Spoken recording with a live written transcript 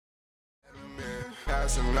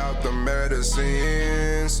passing out the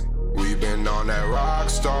medicines. We've been on that rock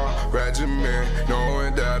star regimen,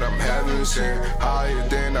 knowing that I'm heaven sent, higher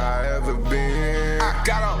than I ever been. I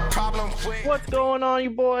got a problem with. What's going on, you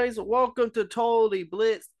boys? Welcome to Totally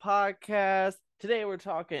Blitz Podcast. Today we're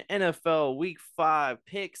talking NFL Week 5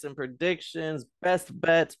 picks and predictions, best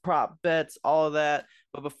bets, prop bets, all of that.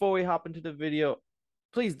 But before we hop into the video,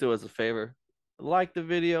 please do us a favor. Like the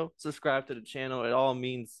video, subscribe to the channel. It all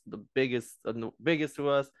means the biggest to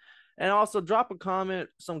us. And also drop a comment,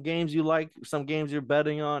 some games you like, some games you're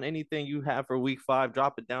betting on, anything you have for Week 5,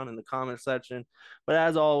 drop it down in the comment section. But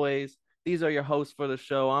as always, these are your hosts for the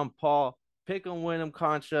show. I'm Paul. Pick 'em, win 'em,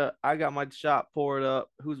 Concha. I got my shot poured up.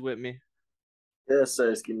 Who's with me? Yes,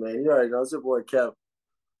 Sirski, man. You already know it's your boy Kev.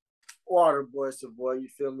 Water boy, it's your boy, you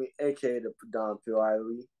feel me? AKA the Don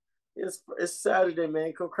PYE. It's Saturday,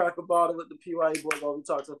 man. Come crack a bottle with the PYE boys while we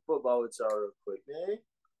talk some football with y'all real quick, man.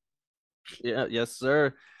 Yeah, yes,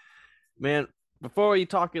 sir. Man, before we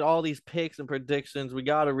talk all these picks and predictions, we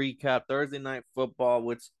got to recap Thursday Night Football,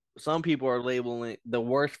 which some people are labeling the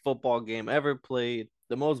worst football game ever played,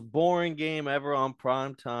 the most boring game ever on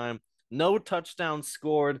prime time. No touchdowns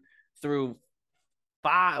scored through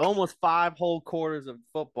almost 5 whole quarters of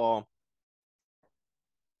football.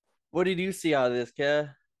 What did you see out of this,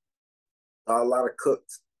 Kev? A lot of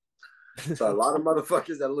cooked. So a lot of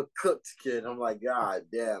motherfuckers that look cooked, kid. I'm like, God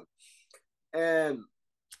damn. And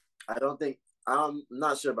I'm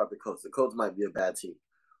not sure about the Colts. The Colts might be a bad team.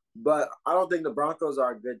 But I don't think the Broncos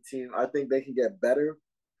are a good team. I think they can get better.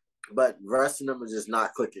 But the rest of them are just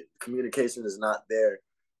not clicking. Communication is not there.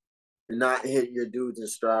 You're not hitting your dudes in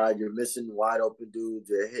stride. You're missing wide open dudes.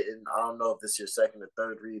 You're hitting, I don't know if this is your second or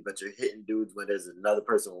third read, but you're hitting dudes when there's another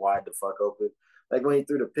person wide the fuck open. Like when he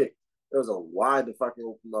threw the pick, there was a wide the fucking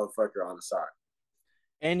open motherfucker on the side.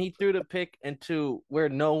 And he threw the pick into where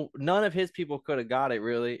none of his people could have got it,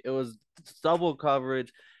 really. It was double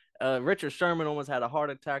coverage. Richard Sherman almost had a heart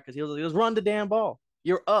attack because he was run the damn ball.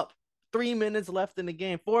 You're up. 3 minutes left in the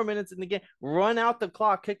game, 4 minutes in the game. Run out the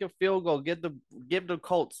clock, kick a field goal, give the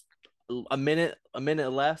Colts a minute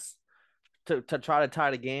less to try to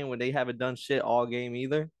tie the game when they haven't done shit all game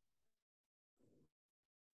either.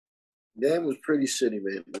 Game was pretty shitty,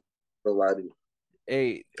 man. No lie to you.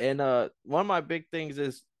 Hey, and one of my big things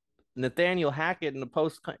is Nathaniel Hackett in the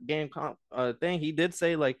post game thing. He did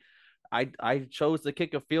say like, I chose to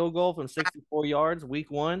kick a field goal from 64 yards week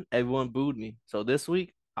 1. Everyone booed me. So this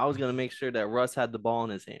week I was gonna make sure that Russ had the ball in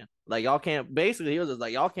his hand. Like y'all can't. Basically, he was just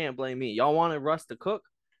like, y'all can't blame me. Y'all wanted Russ to cook.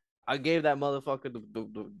 I gave that motherfucker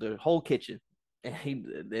the whole kitchen, and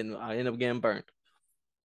I ended up getting burnt.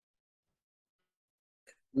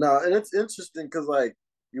 No, and it's interesting because like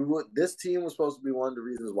this team was supposed to be one of the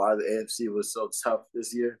reasons why the AFC was so tough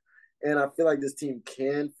this year, and I feel like this team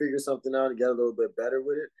can figure something out and get a little bit better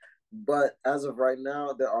with it. But as of right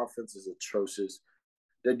now, their offense is atrocious.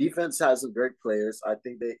 Their defense has some great players. I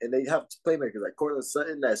think they have playmakers like Cortland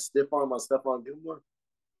Sutton, that stiff arm on Stephon Gilmore.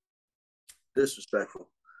 Disrespectful.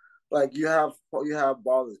 Like you have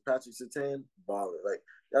ballers, Patrick Surtain, baller. Like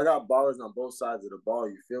y'all got ballers on both sides of the ball.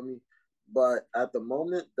 You feel me? But at the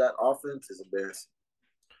moment, that offense is embarrassing.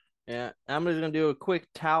 Yeah, I'm just gonna do a quick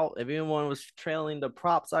tout. If anyone was trailing the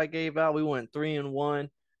props I gave out, we went 3-1.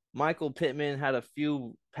 Michael Pittman had a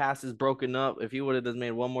few passes broken up. If he would have just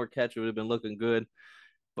made one more catch, it would have been looking good.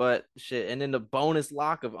 But shit, and then the bonus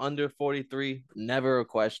lock of under 43, never a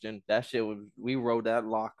question. That shit we rode that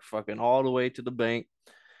lock fucking all the way to the bank.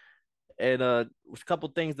 And a couple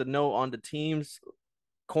things to note on the teams.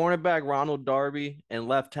 Cornerback Ronald Darby and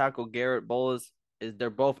left tackle Garrett Bowles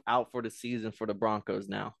they're both out for the season for the Broncos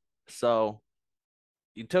now. So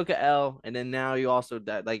you took a L, and then now you also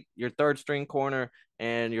that like your third string corner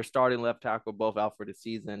and your starting left tackle both out for the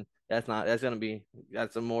season. That's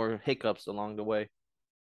some more hiccups along the way.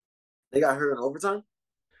 They got hurt in overtime?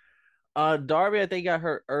 Darby, I think got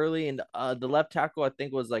hurt early, and the left tackle I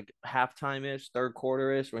think was like halftime-ish, third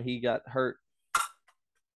quarter-ish when he got hurt.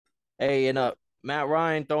 Hey, and Matt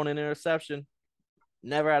Ryan throwing an interception.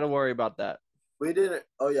 Never had to worry about that. We didn't.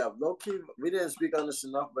 Oh yeah, low key. We didn't speak on this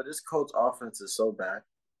enough, but this Colts offense is so bad.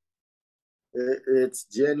 It's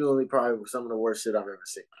genuinely probably some of the worst shit I've ever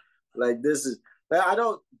seen. Like this is. I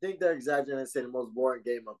don't think they're exaggerating and saying the most boring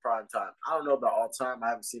game of prime time. I don't know about all time. I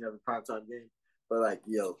haven't seen every prime time game, but like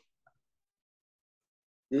yo,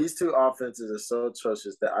 these two offenses are so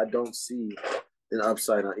atrocious that I don't see an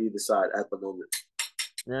upside on either side at the moment.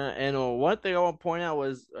 Yeah, and one thing I want to point out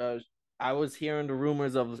was I was hearing the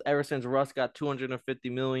rumors of ever since Russ got $250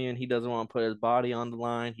 million, he doesn't want to put his body on the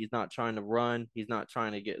line. He's not trying to run. He's not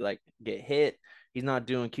trying to get hit. He's not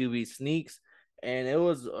doing QB sneaks. and it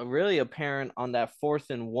was really apparent on that 4th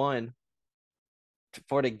and 1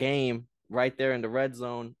 for the game right there in the red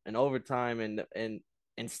zone and overtime, and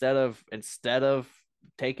instead of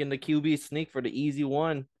taking the QB sneak for the easy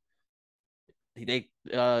one, they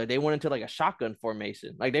went into like a shotgun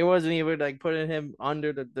formation. Like they wasn't even like putting him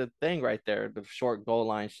under the thing right there, the short goal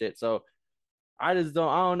line shit. So I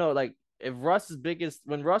don't know. Like if Russ's biggest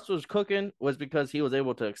when Russ was cooking was because he was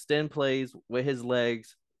able to extend plays with his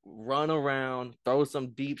legs, run around, throw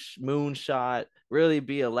some deep moonshot, really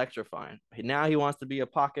be electrifying. Now he wants to be a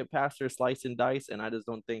pocket passer, slice and dice, and I just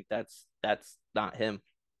don't think that's not him.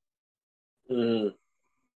 Mm.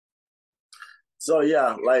 So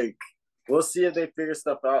yeah, like we'll see if they figure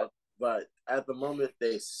stuff out, but at the moment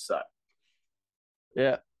they suck.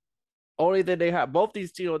 Yeah. Only thing they have, both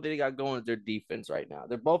these teams, what they got going is their defense right now.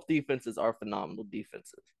 They're both defenses are phenomenal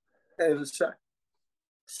defenses. Hey, it's Shaq.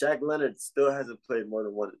 Shaq Leonard still hasn't played more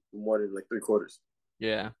than like 3 quarters.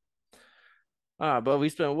 Yeah. But we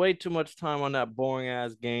spent way too much time on that boring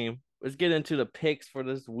ass game. Let's get into the picks for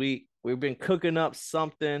this week. We've been cooking up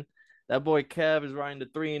something. That boy Kev is riding the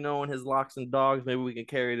 3-0 in his locks and dogs. Maybe we can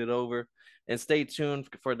carry it over. And stay tuned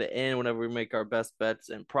for the end whenever we make our best bets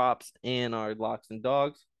and props and our locks and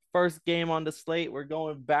dogs. First game on the slate, we're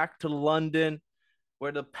going back to London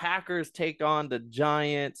where the Packers take on the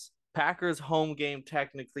Giants. Packers home game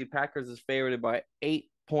technically. Packers is favored by 8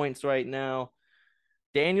 points right now.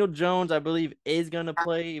 Daniel Jones, I believe, is going to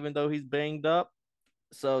play even though he's banged up.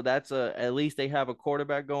 So that's at least they have a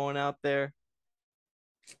quarterback going out there.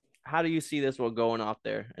 How do you see this one going out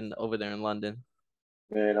there and over there in London?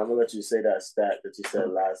 Man, I'm gonna let you say that stat that you said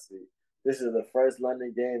last week. This is the first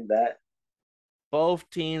London game that both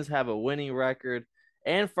teams have a winning record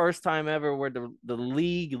and first time ever where the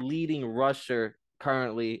league leading rusher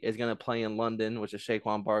currently is going to play in London, which is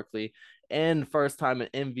Saquon Barkley, and first time an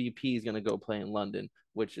MVP is going to go play in London,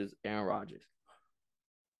 which is Aaron Rodgers.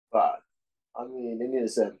 I mean, they need to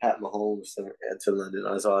send Pat Mahomes to London.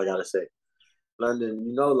 That's all I gotta say.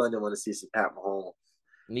 London, London want to see some Pat Mahomes.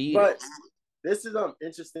 But this is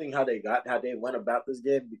interesting how they went about this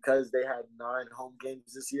game because they had 9 home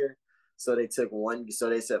games this year. So they took one. So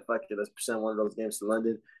they said, "Fuck it, let's send one of those games to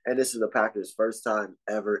London." And this is the Packers' first time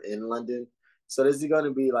ever in London. So this is going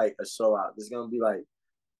to be like a show out. This is going to be like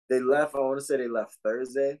they left. I want to say they left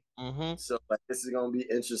Thursday. Mm-hmm. So like this is going to be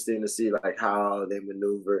interesting to see like how they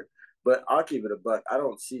maneuver. But I'll keep it a buck. I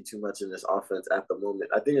don't see too much in this offense at the moment.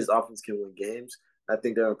 I think this offense can win games. I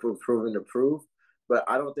think they're proven to prove. But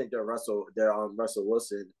I don't think they're Russell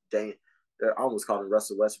Wilson. They're almost calling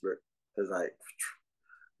Russell Westbrook because like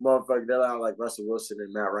motherfucker, they're not like Russell Wilson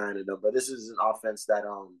and Matt Ryan and them. But this is an offense that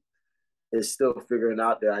is still figuring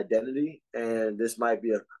out their identity, and this might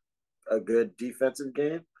be a good defensive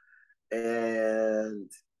game, and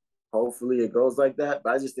hopefully it goes like that.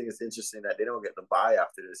 But I just think it's interesting that they don't get the bye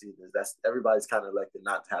after this either. That's everybody's kind of elected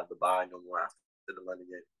not to have the bye no more after the London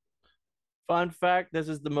game. Fun fact: this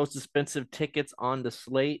is the most expensive tickets on the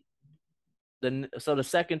slate. So the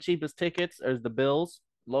second cheapest tickets is the Bills.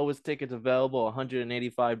 Lowest tickets available,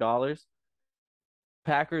 $185.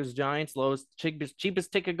 Packers, Giants,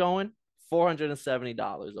 cheapest ticket going,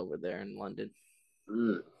 $470 over there in London.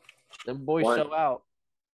 Them boys show out.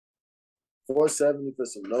 $470 for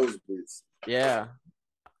some nosebleeds. Yeah.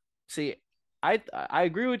 See, I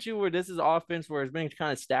agree with you where this is offense where it's been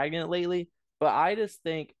kind of stagnant lately, but I just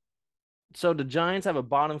think so. The Giants have a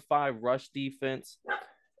bottom 5 rush defense,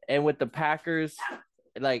 and with the Packers,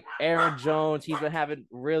 like Aaron Jones, he's been having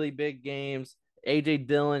really big games. AJ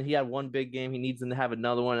Dillon, he had one big game. He needs him to have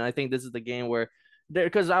another one. And I think this is the game where,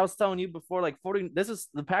 because I was telling you before, like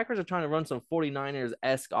the Packers are trying to run some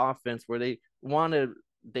 49ers-esque offense where they want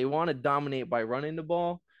to dominate by running the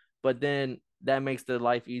ball, but then that makes the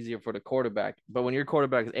life easier for the quarterback. But when your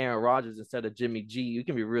quarterback is Aaron Rodgers instead of Jimmy G, you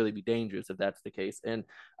can really be dangerous if that's the case. And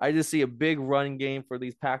I just see a big running game for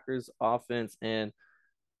these Packers offense, and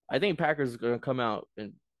I think Packers are going to come out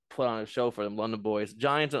and put on a show for them London boys.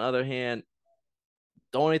 Giants, on the other hand,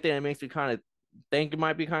 the only thing that makes me kind of think it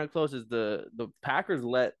might be kind of close is the Packers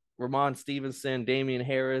let Ramon Stevenson, Damian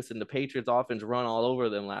Harris, and the Patriots offense run all over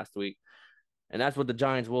them last week, and that's what the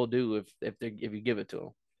Giants will do if you give it to them.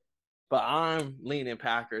 But I'm leaning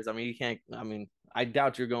Packers. I mean, you can't. I mean, I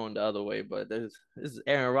doubt you're going the other way. But this is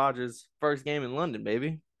Aaron Rodgers' first game in London,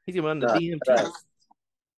 baby. He's going to run the DMT.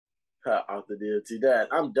 Out the DMT. Dad,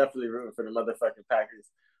 I'm definitely rooting for the motherfucking Packers.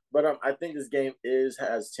 But I think this game has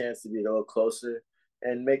a chance to be a little closer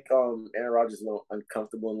and make Aaron Rodgers a little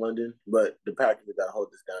uncomfortable in London. But the Packers have got to hold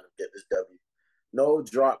this down and get this W. No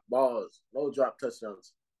drop balls, no drop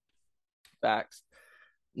touchdowns. Facts.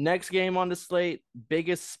 Next game on the slate,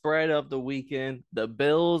 biggest spread of the weekend. The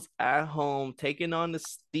Bills at home taking on the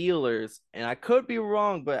Steelers. And I could be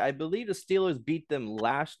wrong, but I believe the Steelers beat them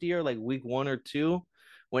last year, like week 1 or 2,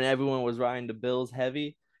 when everyone was riding the Bills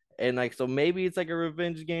heavy. And like, so maybe it's like a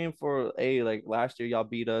revenge game for like last year y'all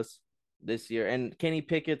beat us this year. And Kenny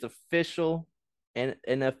Pickett's official and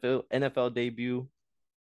NFL debut.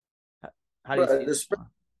 How do you But see the this spread,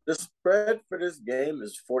 the spread for this game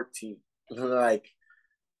is 14. Like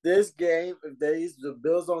this game, if the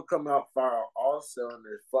Bills don't come out fire all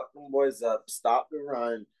cylinders, fuck them boys up, stop the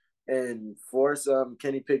run, and force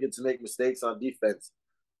Kenny Pickett to make mistakes on defense,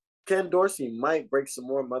 Ken Dorsey might break some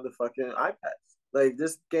more motherfucking iPads. Like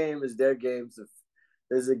this game is their game.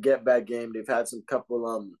 This is a get back game. They've had some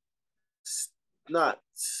couple not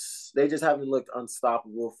they just haven't looked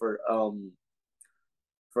unstoppable for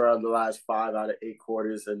the last 5 out of 8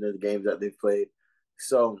 quarters in the games that they've played.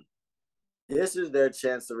 So this is their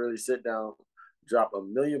chance to really sit down, drop a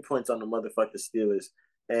million points on the motherfucking Steelers,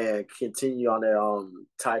 and continue on their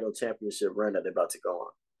title championship run that they're about to go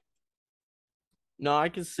on. No, I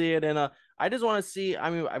can see it, and I just want to see. I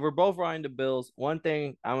mean, we're both riding the Bills. One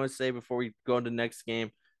thing I want to say before we go into the next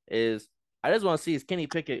game is I just want to see is Kenny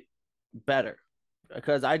Pickett better,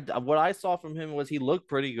 because what I saw from him was he looked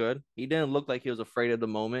pretty good. He didn't look like he was afraid of the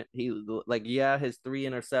moment. He like his 3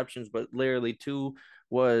 interceptions, but literally 2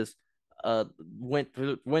 was went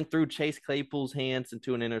through Chase Claypool's hands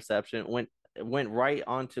into an interception. Went right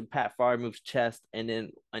onto Pat Fryermuth's chest and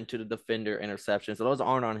then into the defender interception. So those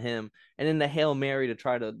aren't on him. And then the Hail Mary to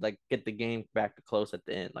try to like get the game back to close at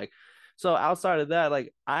the end. Like, so outside of that,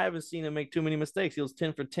 like I haven't seen him make too many mistakes. He was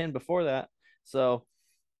 10 for 10 before that. So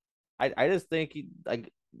I just think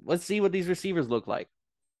let's see what these receivers look like.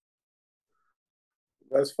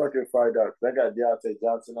 Let's fucking find out. I got Deontay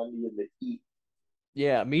Johnson. I need him to eat.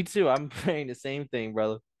 Yeah, me too. I'm saying the same thing,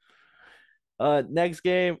 brother. Next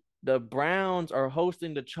game, the Browns are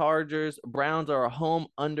hosting the Chargers. Browns are a home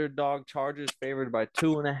underdog. Chargers favored by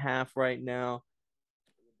 2.5 right now.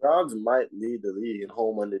 Browns might lead the league in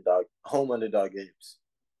home underdog games.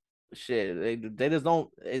 Shit, they just don't.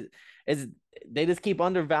 They just keep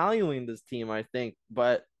undervaluing this team, I think.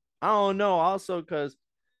 But I don't know. Also, because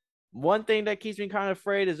one thing that keeps me kind of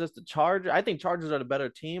afraid is just the Chargers. I think Chargers are the better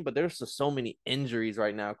team, but there's just so many injuries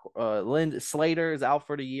right now. Slater is out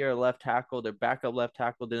for the year, left tackle. Their backup left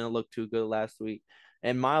tackle didn't look too good last week,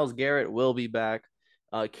 and Myles Garrett will be back.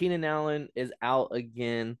 Keenan Allen is out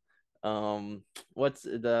again. What's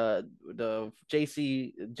the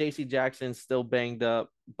JC Jackson still banged up.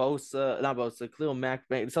 Not Bosa, Khalil Mack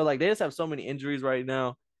banged. So like they just have so many injuries right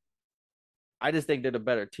now. I just think they're the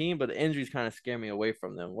better team, but the injuries kind of scare me away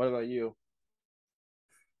from them. What about you?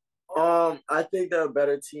 I think they're a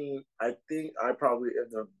better team. I think I probably, if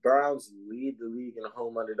the Browns lead the league in a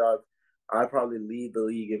home underdog, I probably lead the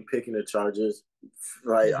league in picking the Chargers.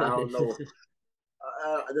 Like I don't know,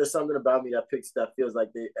 there's something about me that feels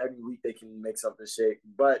like they every week they can make something shake.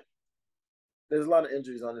 But there's a lot of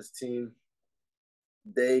injuries on this team.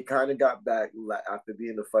 They kind of got back after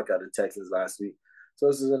being the fuck out of Texans last week. So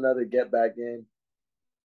this is another get back game,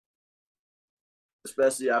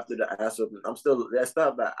 especially after the ass whooping. That's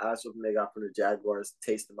not that ass whooping they got from the Jaguars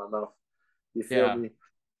taste in my mouth. You feel Yeah. me?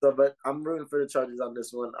 So, but I'm rooting for the Chargers on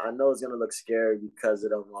this one. I know it's gonna look scary because the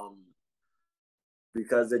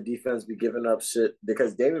defense be giving up shit.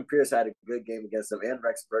 Because David Pierce had a good game against them, and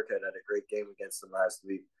Rex Burkhead had a great game against them last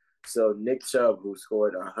week. So Nick Chubb, who's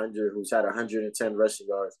had 110 rushing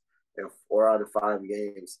yards in 4 out of 5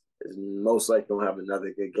 games, is most likely gonna have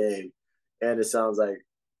another good game. And it sounds like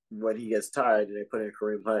when he gets tired and they put in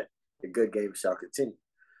Kareem Hunt, the good game shall continue.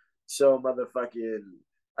 So motherfucking,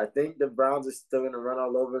 I think the Browns are still gonna run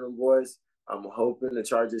all over them boys. I'm hoping the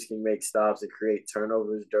Chargers can make stops and create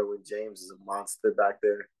turnovers. Derwin James is a monster back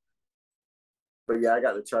there. But yeah, I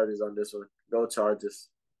got the Chargers on this one. Go Chargers.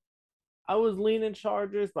 I was leaning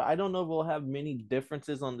Chargers, but I don't know if we'll have many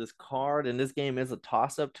differences on this card. And this game is a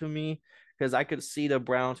toss up to me because I could see the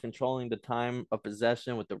Browns controlling the time of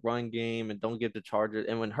possession with the run game and don't give the Chargers.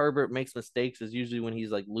 And when Herbert makes mistakes, is usually when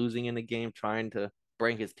he's like losing in the game, trying to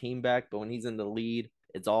bring his team back. But when he's in the lead,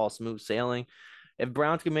 it's all smooth sailing. If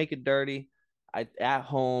Browns can make it dirty, at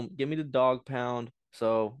home, give me the dog pound.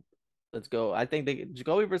 So let's go. I think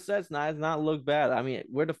Jacoby Brissett's not look bad. I mean,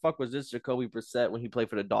 where the fuck was this Jacoby Brissett when he played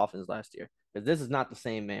for the Dolphins last year? Because this is not the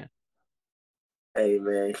same man. Hey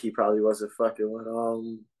man, he probably wasn't fucking with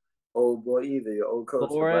old boy either, your old coach.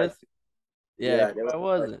 Flores, yeah, Yeah, they I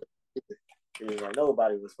wasn't.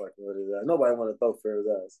 nobody was fucking with his ass. Nobody wanted to throw for his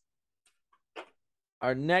ass.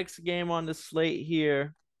 Our next game on the slate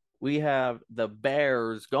here we have the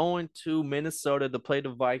Bears going to Minnesota to play the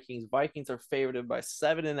Vikings. Vikings are favored by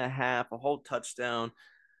 7.5, a whole touchdown.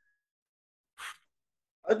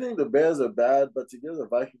 I think the Bears are bad, but to give the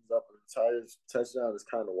Vikings up an entire touchdown is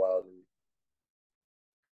kind of wild.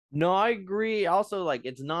 No, I agree. Also, like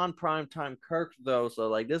it's non-prime time Kirk though, so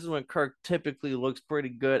like this is when Kirk typically looks pretty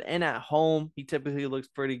good, and at home he typically looks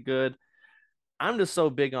pretty good. I'm just so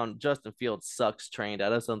big on Justin Fields sucks train that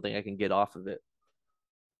that's something I can get off of it.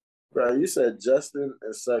 Bro, you said Justin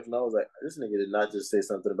and suck, and I was like, this nigga did not just say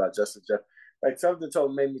something about Justin Jeff. Like something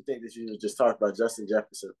told made me think that you just talked about Justin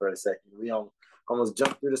Jefferson for a second. We almost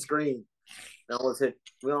jumped through the screen. We almost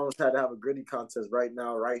had to have a gritty contest right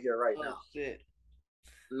now, right here, right now. Shit.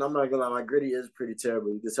 And I'm not gonna lie, my gritty is pretty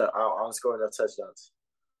terrible. You can tell I'm scoring enough touchdowns.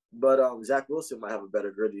 But Zach Wilson might have a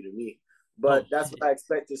better gritty than me. But that's what I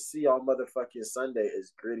expect to see on motherfucking Sunday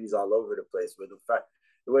is gritties all over the place. But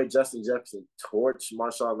the way Justin Jefferson torched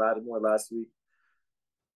Marshawn Lattimore last week,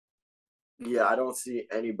 yeah, I don't see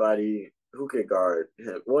anybody who can guard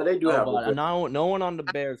him. Well, they do have no one on the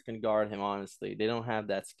Bears can guard him, honestly. They don't have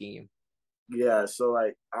that scheme. Yeah, so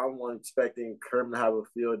like I'm expecting Kerm to have a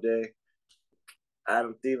field day.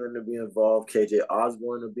 Adam Thielen to be involved, KJ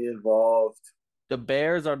Osborne to be involved. The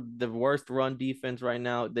Bears are the worst run defense right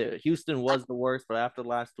now. Houston was the worst, but after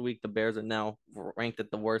last week, the Bears are now ranked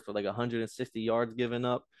at the worst with like 160 yards given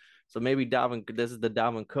up. So maybe this is the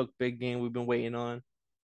Dalvin Cook big game we've been waiting on.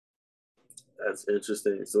 That's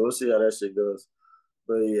interesting. So we'll see how that shit goes.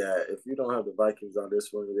 But yeah, if you don't have the Vikings on this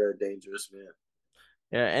one, you're a dangerous man.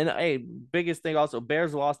 Yeah, and hey, biggest thing also,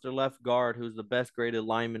 Bears lost their left guard, who's the best graded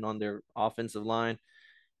lineman on their offensive line.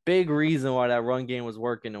 Big reason why that run game was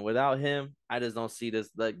working, and without him, I just don't see this.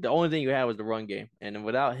 Like the only thing you had was the run game, and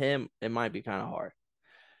without him, it might be kind of hard.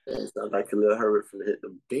 It's not like Khalil Herbert from hit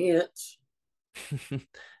the bench.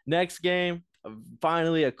 Next game,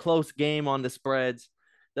 finally a close game on the spreads.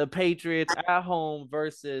 The Patriots at home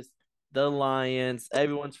versus the Lions,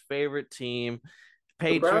 everyone's favorite team.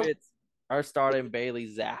 Patriots are starting Bailey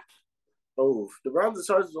Zapp. Oh, the Browns and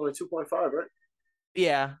Chargers only 2.5, right?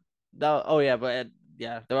 Yeah. The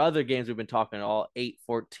other games we've been talking all 8,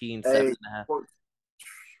 14, 7.5.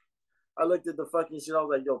 I looked at the fucking shit. I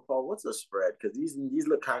was like, yo, Paul, what's the spread? Because these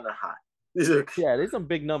look kind of hot. Yeah, these some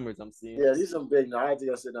big numbers I'm seeing. Yeah, these some big numbers. I had to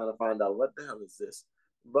go sit down and find out what the hell is this.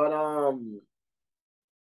 But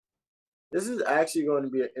this is actually going to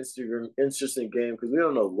be an interesting game because we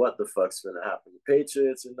don't know what the fuck's going to happen. The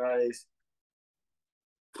Patriots are nice.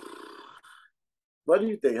 What do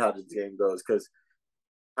you think how this game goes? Because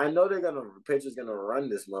I know the Patriots gonna run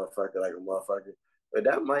this motherfucker like a motherfucker, but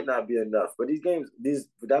that might not be enough. But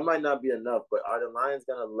that might not be enough. But are the Lions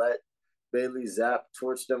gonna let Bailey Zapp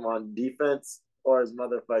torch them on defense, or is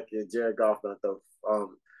motherfucking Jared Goff gonna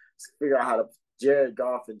figure out how to Jared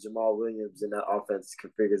Goff and Jamal Williams in that offense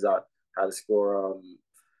figures out how to score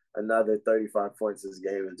another 35 points this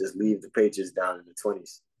game and just leave the Patriots down in the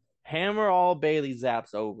 20s. Hammer all Bailey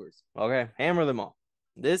Zapp's overs. Okay, hammer them all.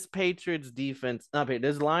 This Patriots defense,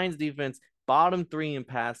 this Lions defense, bottom 3 in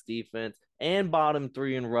pass defense and bottom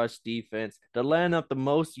 3 in rush defense. They're laying up the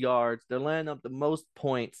most yards. They're laying up the most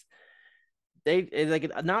points. It's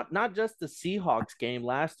like not just the Seahawks game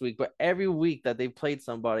last week, but every week that they've played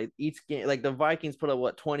somebody, each game, like the Vikings put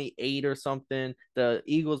up 28 or something. The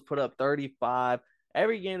Eagles put up 35.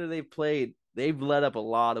 Every game that they've played, they've let up a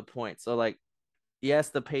lot of points. So like, yes,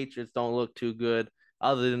 the Patriots don't look too good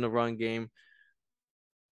other than the run game.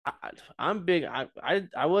 I'm big.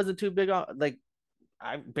 I wasn't too big on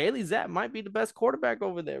Bailey Zapp might be the best quarterback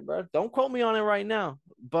over there, bro. Don't quote me on it right now,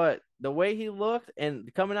 but the way he looked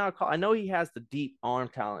and coming out, I know he has the deep arm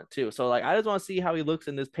talent too. So like, I just want to see how he looks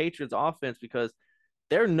in this Patriots offense because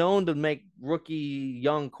they're known to make rookie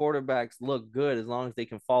young quarterbacks look good as long as they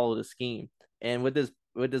can follow the scheme. And with this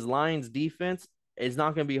Lions defense, it's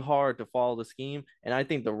not going to be hard to follow the scheme. And I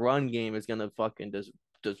think the run game is going to fucking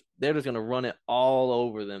they're just gonna run it all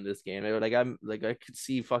over them this game. I could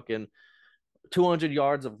see fucking 200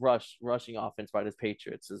 yards of rushing offense by the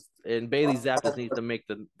Patriots. And Bailey Zapp just needs to make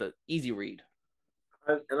the easy read.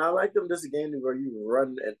 And I like them this game where you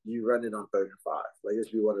run it on 3rd and 5. Like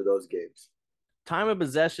this be one of those games. Time of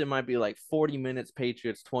possession might be like 40 minutes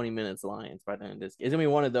Patriots, 20 minutes Lions by the end of this. It's gonna be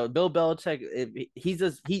one of those. Bill Belichick,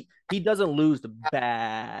 he doesn't lose to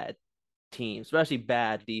bad teams, especially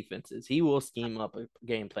bad defenses. He will scheme up a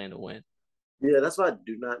game plan to win. Yeah, that's why I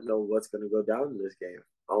do not know what's going to go down in this game.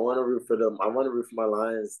 I want to root for them. I want to root for my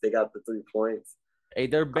Lions. They got the 3 points. Hey,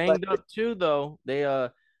 they're banged up too, though. They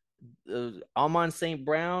Amon St.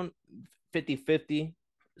 Brown, 50-50.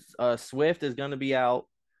 Swift is going to be out.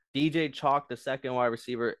 DJ Chalk, the second wide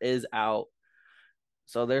receiver, is out.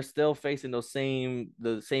 So they're still facing the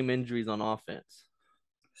same injuries on offense.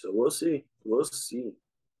 So we'll see. We'll see.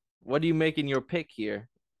 What do you make in your pick here?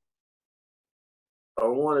 I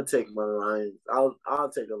want to take my Lions.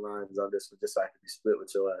 I'll take the Lions on this one just so I can be split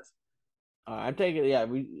with your ass. I'm taking yeah.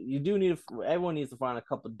 You do need everyone needs to find a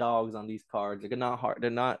couple dogs on these cards. They're not hard. They're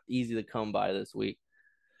not easy to come by this week.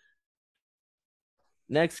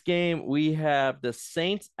 Next game, we have the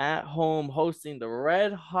Saints at home hosting the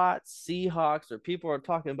Red Hot Seahawks, where people are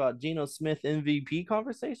talking about Geno Smith MVP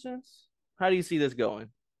conversations. How do you see this going?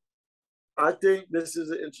 I think this is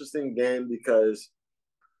an interesting game because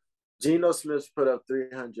Geno Smith's put up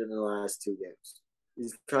 300 in the last 2 games.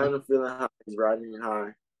 He's kind of feeling high. He's riding high.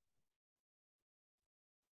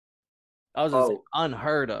 I was just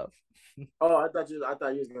unheard of. I thought you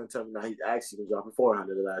was gonna tell me now he's actually been dropping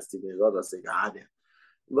 400 the last 2 games. I was gonna say, God damn.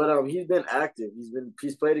 But he's been active.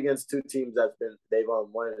 He's played against 2 teams they've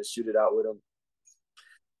wanted to shoot it out with him.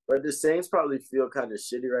 But the Saints probably feel kind of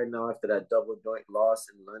shitty right now after that double joint loss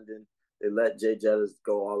in London. They let Jay Jettis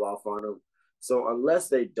go all off on him. So unless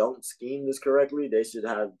they don't scheme this correctly, they should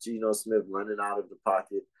have Geno Smith running out of the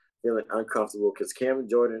pocket, feeling uncomfortable. Because Cameron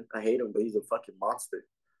Jordan, I hate him, but he's a fucking monster.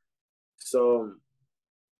 So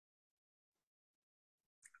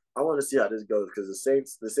I want to see how this goes because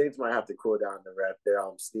the Saints might have to cool down and wrap their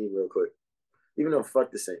steam real quick. Even though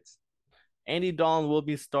fuck the Saints. Andy Dalton will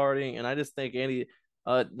be starting, and I just think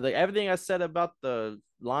everything I said about the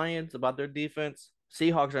Lions, about their defense,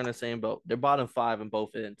 Seahawks are in the same boat. They're bottom 5 in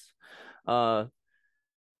both ends.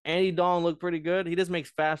 Andy Dalton looked pretty good. He just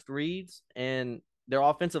makes fast reads, and their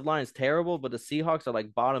offensive line is terrible, but the Seahawks are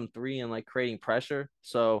like bottom 3 and like creating pressure.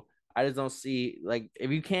 So I just don't see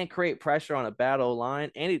if you can't create pressure on a bad O-line,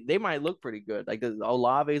 and they might look pretty good. Like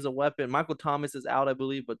Olave is a weapon. Michael Thomas is out, I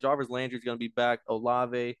believe, but Jarvis Landry is going to be back.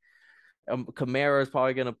 Olave, Kamara is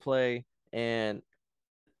probably going to play, and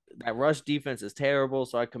that rush defense is terrible.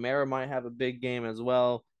 So Kamara might have a big game as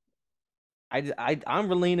well. I'm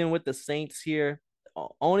leaning with the Saints here,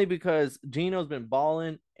 only because Geno's been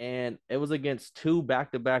balling, and it was against 2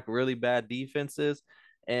 back-to-back really bad defenses,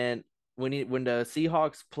 and when the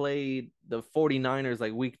Seahawks played the 49ers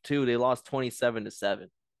like week 2, they lost 27-7.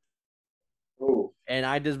 Ooh. And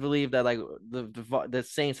I just believe that like the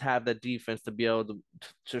Saints have the defense to be able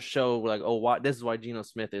to show like, this is why Geno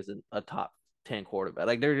Smith isn't a top 10 quarterback.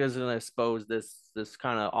 Like they're just gonna expose this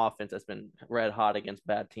kind of offense that's been red hot against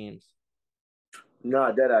bad teams. No,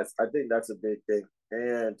 I think that's a big thing.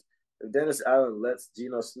 And if Dennis Allen lets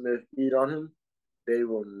Geno Smith eat on him, they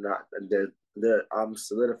will not. I'm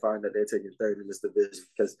solidifying that they're taking 3rd in this division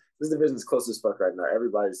because this division is close as fuck right now.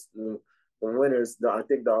 Everybody's the winners. I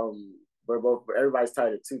think everybody's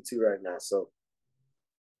tied at 2-2 right now. So,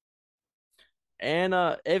 and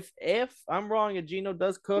if I'm wrong and Geno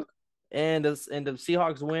does cook and the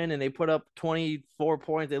Seahawks win and they put up 24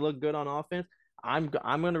 points, they look good on offense, I'm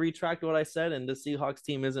going to retract what I said, and the Seahawks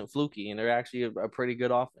team isn't fluky, and they're actually a pretty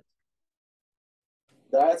good offense.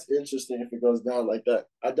 That's interesting if it goes down like that.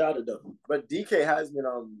 I doubt it though. But DK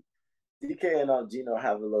and Geno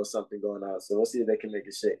have a little something going on, so we'll see if they can make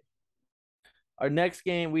it shake. Our next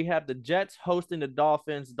game, we have the Jets hosting the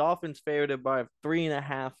Dolphins. Dolphins favored by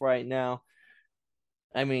 3.5 right now.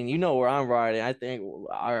 I mean, you know where I'm riding. I think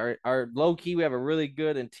our low key, we have a really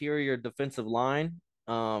good interior defensive line.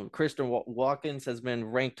 Christian Watkins has been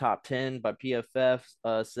ranked top 10 by PFF.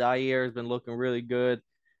 Zaire has been looking really good.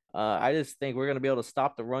 I just think we're going to be able to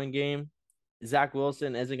stop the run game. Zach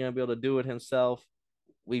Wilson isn't going to be able to do it himself.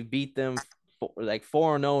 We've beat them like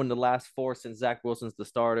 4-0 in the last 4 since Zach Wilson's the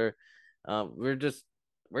starter. We're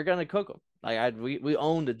going to cook them. Like we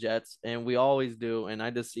own the Jets, and we always do. And I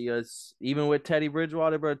just see us, even with Teddy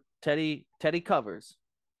Bridgewater, bro. Teddy covers.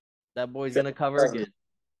 That boy's going to cover again.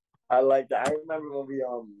 I like that. I remember when we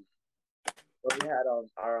had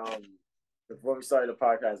our before we started the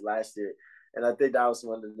podcast last year, and I think that was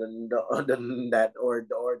when the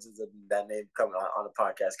origins of that name coming on the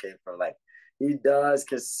podcast came from. Like he does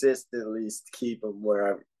consistently keep him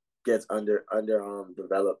where it gets under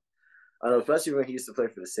developed. I know, especially when he used to play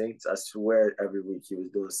for the Saints. I swear every week he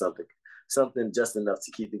was doing something just enough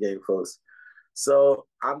to keep the game close. So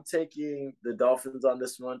I'm taking the Dolphins on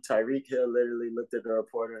this one. Tyreek Hill literally looked at the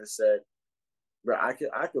reporter and said, "Bro, I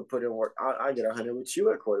could put in work. I get 100 with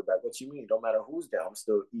you at quarterback. What you mean? Don't matter who's down, I'm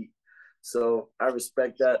still eat." So I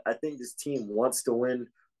respect that. I think this team wants to win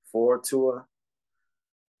for Tua.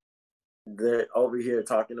 They're over here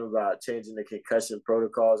talking about changing the concussion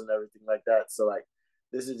protocols and everything like that. So like,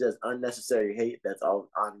 this is just unnecessary hate that's on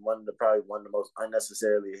probably one of the most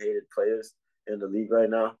unnecessarily hated players in the league right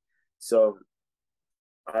now. So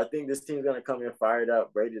I think this team's gonna come in fired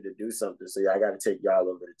up, ready to do something. So yeah, I got to take y'all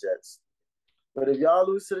over the Jets. But if y'all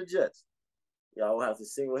lose to the Jets, y'all will have to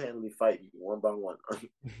single-handedly fight me one by one.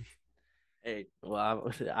 Hey,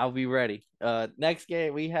 well, I'll be ready. Next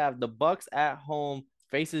game we have the Bucks at home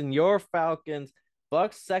facing your Falcons.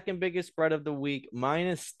 Bucks second biggest spread of the week,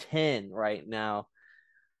 -10 right now.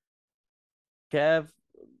 Kev,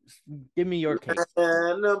 give me your case.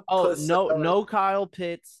 And Oh, no Kyle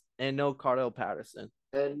Pitts and no Cardell Patterson.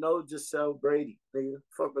 And no Giselle Brady, nigga.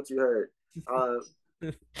 Fuck what you heard.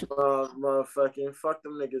 Motherfucking fuck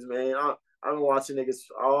them niggas, man. I've been watching niggas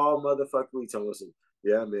all motherfucking week. Telling us,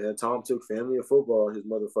 yeah, man. Tom took family and football in his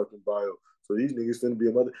motherfucking bio, so these niggas finna be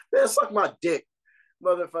a mother. Man, suck my dick,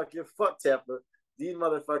 motherfucking fuck Tampa. These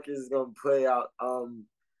motherfuckers is gonna play out.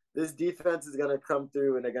 This defense is gonna come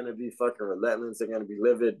through and they're gonna be fucking relentless. They're gonna be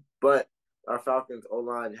livid, but our Falcons O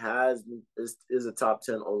line is a top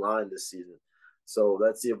 10 O line this season. So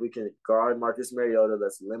let's see if we can guard Marcus Mariota.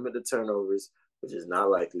 Let's limit the turnovers, which is not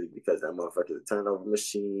likely because that motherfucker is a turnover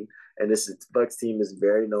machine. And this Bucks team is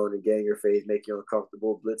very known in getting your face, make you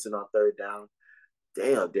uncomfortable, blitzing on third down.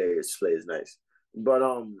 Damn, Darius Slay is nice. But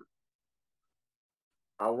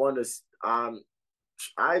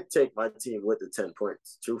I take my team with the 10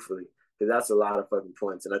 points, truthfully, because that's a lot of fucking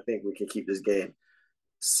points. And I think we can keep this game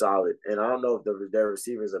solid. And I don't know if their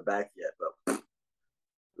receivers are back yet, but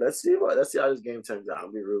let's see how this game turns out.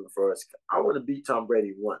 I'll be rooting for us. I want to beat Tom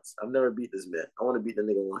Brady once. I've never beat this man. I want to beat the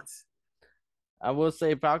nigga once. I will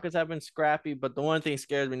say Falcons have been scrappy, but the one thing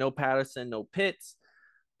scares me: no Patterson, no Pitts.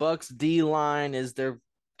 Bucks D line is their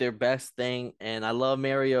best thing, and I love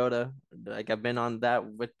Mariota. Like I've been on that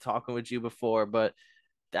with talking with you before, but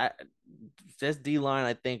this D line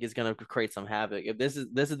I think is gonna create some havoc. If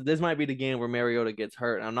this might be the game where Mariota gets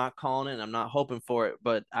hurt. I'm not calling it, I'm not hoping for it,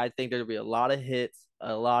 but I think there'll be a lot of hits,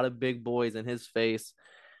 a lot of big boys in his face.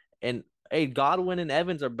 And hey, Godwin and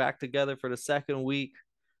Evans are back together for the second week.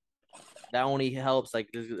 That only helps.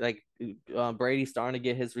 Brady starting to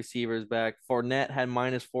get his receivers back. Fournette had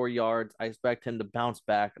 -4 yards. I expect him to bounce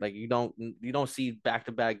back. Like you don't see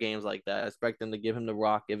back-to-back games like that. I expect them to give him the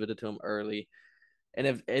rock, give it to him early. And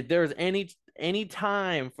if there's any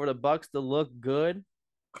time for the Bucks to look good,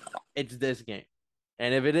 it's this game.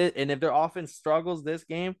 And if their offense struggles this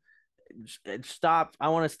game, stop. I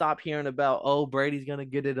want to stop hearing about Brady's gonna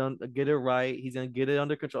get it right. He's gonna get it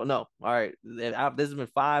under control. No, all right. This has been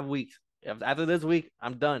 5 weeks. After this week,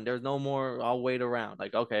 I'm done. There's no more. I'll wait around.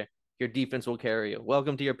 Like okay, your defense will carry you.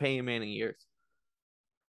 Welcome to your Peyton Manning years.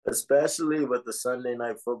 Especially with the Sunday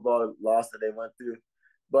night football loss that they went through.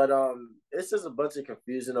 But it's just a bunch of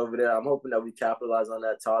confusion over there. I'm hoping that we capitalize on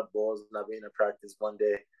that. Todd Bowles not being in practice one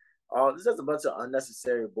day. There's just a bunch of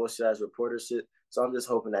unnecessary bullshit ass reporter shit. So I'm just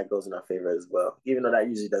hoping that goes in our favor as well, even though that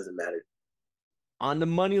usually doesn't matter. On the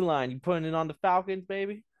money line, you putting it on the Falcons,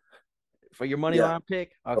 baby, for your money line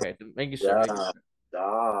pick. Okay, making sure.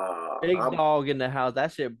 Big dog in the house.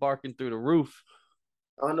 That shit barking through the roof.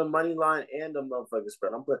 On the money line and the motherfucking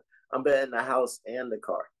spread. I'm betting the house and the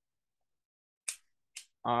car.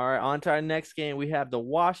 All right, on to our next game. We have the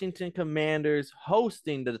Washington Commanders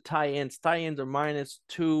hosting the Titans. Titans are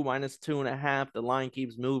 -2, -2.5. The line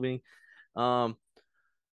keeps moving. I'm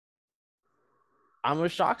gonna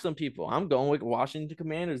shock some people. I'm going with Washington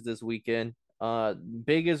Commanders this weekend.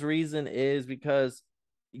 Biggest reason is because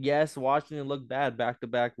yes, Washington looked bad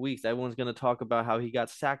back-to-back weeks. Everyone's gonna talk about how he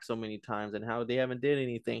got sacked so many times and how they haven't did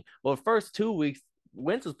anything. Well, first 2 weeks,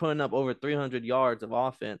 Wentz was putting up over 300 yards of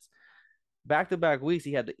offense. Back-to-back weeks,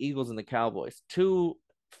 he had the Eagles and the Cowboys. Two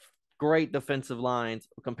great defensive lines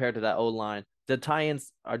compared to that O-line. The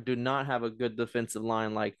Titans do not have a good defensive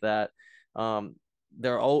line like that.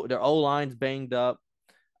 Their O-line's banged up.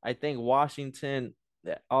 I think Washington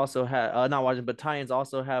also had not Washington, but Titans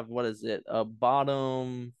also have a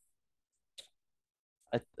bottom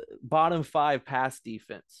 5 pass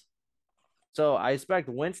defense. So I expect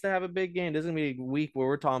Wentz to have a big game. This is gonna be a week where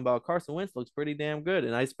we're talking about Carson Wentz looks pretty damn good,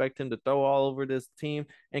 and I expect him to throw all over this team.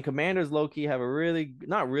 And Commanders low key have a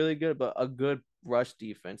not really good, but a good rush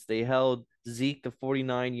defense. They held Zeke to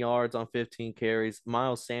 49 yards on 15 carries,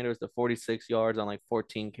 Miles Sanders to 46 yards on like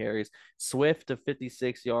 14 carries, Swift to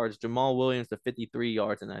 56 yards, Jamal Williams to 53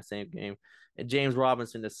 yards in that same game, and James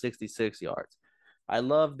Robinson to 66 yards. I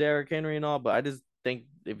love Derrick Henry and all, but I just think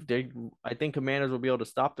I think Commanders will be able to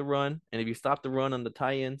stop the run, and if you stop the run on the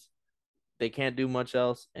Titans, they can't do much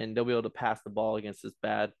else, and they'll be able to pass the ball against this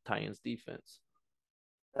bad Titans defense.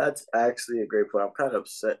 That's actually a great point. I'm kind of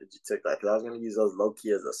upset that you took that because I was going to use those low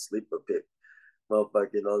key as a sleeper pick,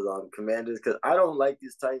 motherfucking those Commanders, because I don't like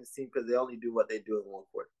this Titans team because they only do what they do in one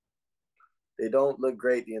quarter. They don't look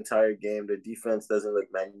great the entire game. Their defense doesn't look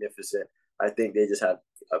magnificent. I think they just have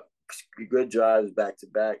good drives back to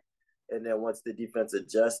back. And then once the defense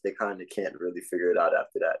adjusts, they kind of can't really figure it out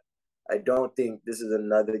after that. I don't think this is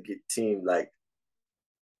another team like.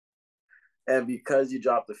 And because you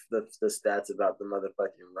dropped the stats about the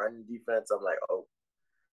motherfucking running defense, I'm like, oh,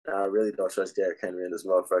 I really don't trust Derrick Henry in this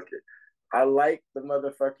motherfucker. I like the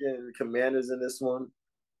motherfucking Commanders in this one,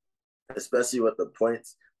 especially with the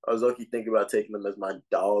points. I was lucky thinking about taking them as my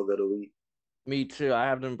dog of the week. Me too. I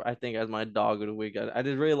have them, I think, as my dog of the week. I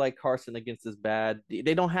just really like Carson against this bad.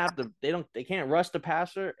 They don't have they can't rush the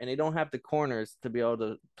passer, and they don't have the corners to be able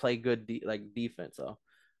to play good defense. So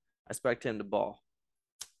I expect him to ball.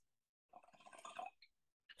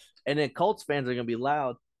 And then Colts fans are gonna be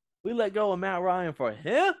loud. We let go of Matt Ryan for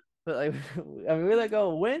him. But like, I mean, we let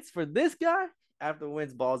go of Wentz for this guy after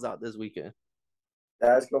Wentz balls out this weekend.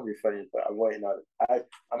 That's gonna be funny, but I'm waiting on it.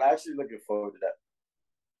 I'm actually looking forward to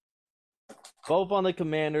that. Both on the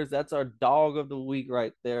Commanders. That's our dog of the week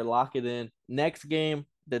right there. Lock it in. Next game,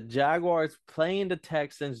 the Jaguars playing the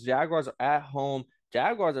Texans. Jaguars are at home.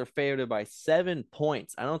 Jaguars are favored by 7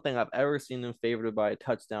 points. I don't think I've ever seen them favored by a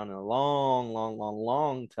touchdown in a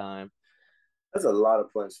long time. That's a lot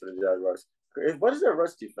of points for the Jaguars. What is their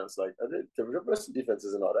rush defense like? The rush defense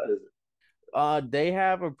isn't all that, is it? They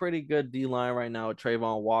have a pretty good D line right now with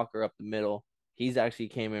Trayvon Walker up the middle. He's actually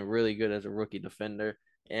came in really good as a rookie defender,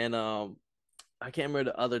 and I can't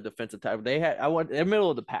remember the other defensive type. They're middle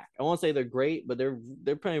of the pack. I won't say they're great, but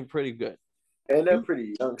they're playing pretty good. And they're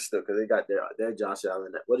pretty young still because they got their Josh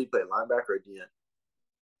Allen. What do you play, linebacker or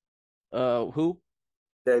DN? Who?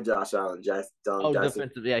 They're Josh Allen. Jackson.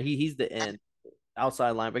 Defensive. Yeah, he's the end.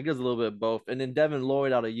 Outside linebacker. He does a little bit of both. And then Devin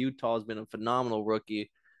Lloyd out of Utah has been a phenomenal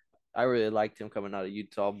rookie. I really liked him coming out of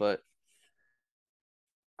Utah, but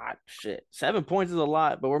 7 points is a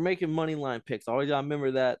lot, but we're making money line picks. Always gotta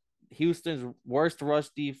remember that. Houston's worst rush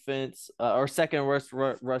defense, or second worst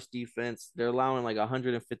rush defense. They're allowing like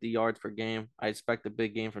 150 yards per game. I expect a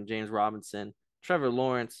big game from James Robinson. Trevor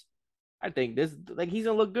Lawrence, I think he's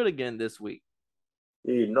gonna look good again this week.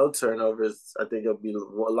 Yeah, no turnovers. I think it'll be a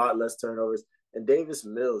lot less turnovers. And Davis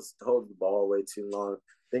Mills holds the ball way too long.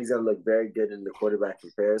 I think he's gonna look very good in the quarterback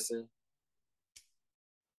comparison.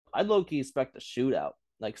 I low-key expect a shootout,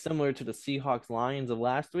 like similar to the Seahawks-Lions of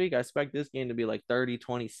last week. I expect this game to be like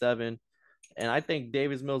 30-27. And I think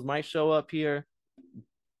Davis Mills might show up here,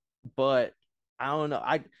 but I don't know.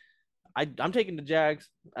 I'm taking the Jags.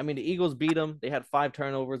 I mean, the Eagles beat them. They had 5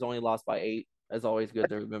 turnovers, only lost by 8. That's always good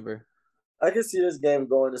to remember. I can see this game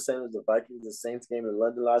going the same as the Vikings, the Saints game in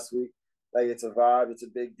London last week. Like, it's a vibe, it's a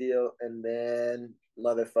big deal, and then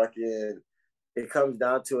motherfucking it comes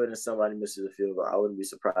down to it and somebody misses a field goal. I wouldn't be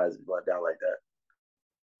surprised if it went down like that.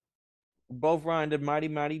 Both Ryan, the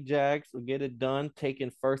mighty Jags will get it done,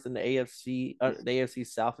 taking first in the AFC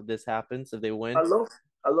South if this happens, if they win.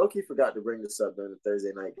 I low-key forgot to bring this up during the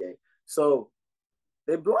Thursday night game. So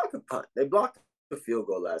they blocked a punt. They blocked a field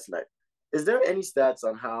goal last night. Is there any stats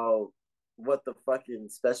on what the fucking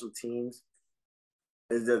special teams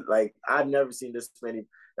is it like? I've never seen this many.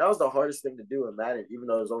 That was the hardest thing to do in Madden, even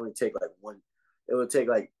though it was only take like one. It would take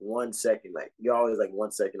like 1 second. Like, you're always like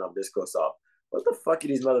 1 second off discourse off. What the fuck are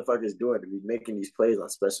these motherfuckers doing to be making these plays on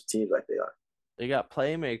special teams like they are? They got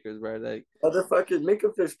playmakers, bro. Like, motherfuckers,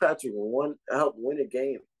 Minkah Fitzpatrick help win a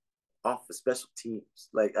game off of special teams.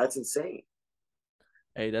 Like, that's insane.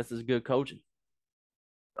 Hey, that's just good coaching.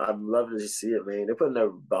 I'm loving to see it, man. They're putting their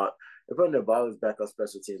ballers back on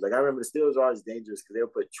special teams. Like, I remember the Steelers were always dangerous because they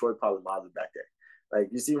would put Troy Polamalu back there. Like,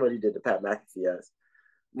 you see what he did to Pat McAfee ass.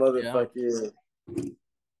 Motherfucking. Yeah.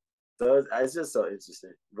 So it's just so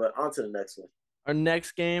interesting. But on to the next one. Our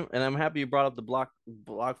next game, and I'm happy you brought up the block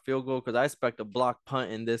field goal because I expect a block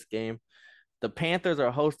punt in this game. The Panthers are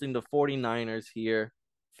hosting the 49ers here.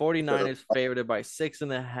 49ers favored by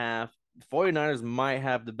 6.5. 49ers might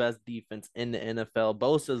have the best defense in the NFL.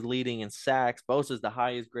 Bosa's leading in sacks. Bosa's the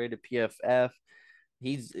highest graded PFF.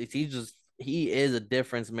 He is a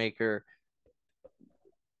difference maker.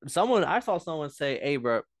 I saw someone say, "Hey,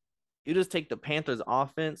 bro, you just take the Panthers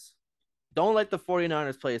offense. Don't let the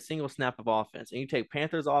 49ers play a single snap of offense. And you take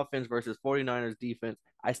Panthers offense versus 49ers defense.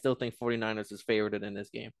 I still think 49ers is favored in this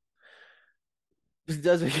game.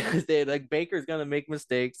 Just because Baker's gonna make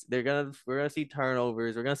mistakes. We're gonna see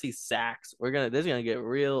turnovers. We're gonna see sacks. This is gonna get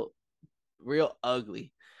real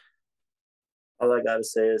ugly. All I gotta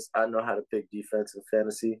say is I know how to pick defense in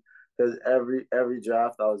fantasy because every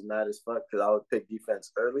draft I was mad as fuck because I would pick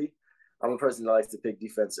defense early. I'm a person that likes to pick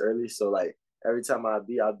defense early, so like every time I'd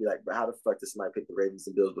be like, but how the fuck does somebody pick the Ravens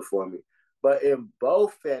and Bills before me? But in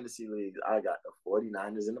both fantasy leagues, I got the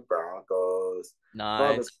 49ers and the Broncos. Broncos. Nice.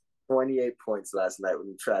 Broncos 28 points last night when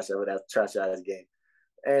you trash ass game.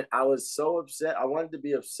 And I was so upset. I wanted to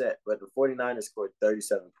be upset, but the 49ers scored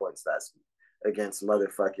 37 points last week against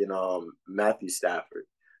motherfucking Matthew Stafford.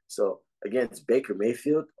 So against Baker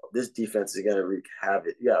Mayfield, this defense is gonna wreak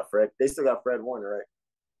havoc. Yeah, Fred. They still got Fred Warner, right?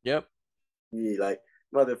 Yep. Yeah, like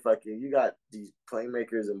motherfucking, you got these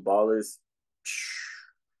playmakers and ballers.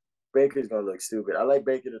 Baker's gonna look stupid. I like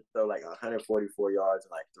Baker to throw like 144 yards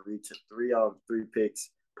and like three picks,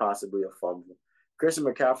 possibly a fumble. Christian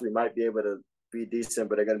McCaffrey might be able to be decent,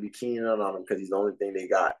 but they're gonna be keening on him because he's the only thing they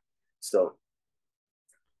got. So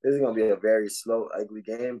this is gonna be a very slow, ugly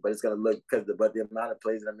game, but it's gonna look but the amount of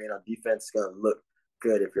plays that I made on defense is gonna look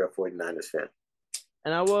good if you're a 49ers fan.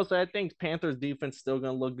 And I will say, I think Panthers defense still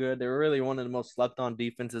going to look good. They're really one of the most slept on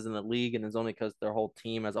defenses in the league, and it's only because their whole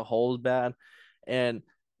team as a whole is bad. And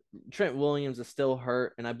Trent Williams is still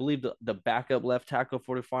hurt, and I believe the backup left tackle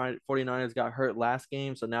for the 49ers got hurt last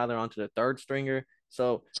game, so now they're on to the third stringer.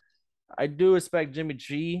 So I do expect Jimmy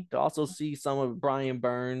G to also see some of Brian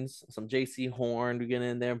Burns, some JC Horn to get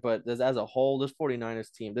in there, but as a whole, this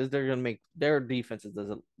 49ers team, they're going to make their defenses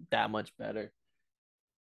that much better.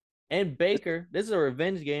 And Baker, this is a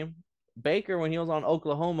revenge game. Baker, when he was on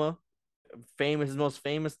Oklahoma, his most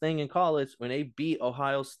famous thing in college, when they beat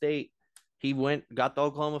Ohio State, he got the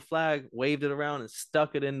Oklahoma flag, waved it around, and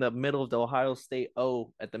stuck it in the middle of the Ohio State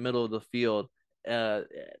O at the middle of the field,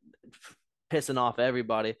 pissing off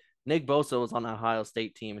everybody. Nick Bosa was on the Ohio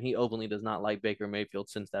State team, and he openly does not like Baker Mayfield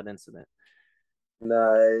since that incident.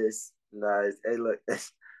 Nice. Hey, look,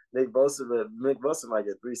 Nick Bosa might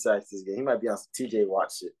get 3 sacks this game. He might be on some TJ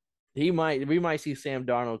Watt shit. We might see Sam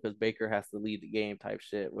Darnold because Baker has to lead the game type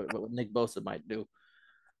shit. What Nick Bosa might do.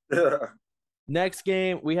 Next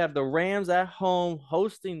game, we have the Rams at home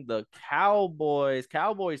hosting the Cowboys.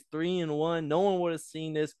 Cowboys 3-1. No one would have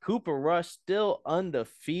seen this. Cooper Rush still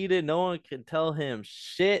undefeated. No one can tell him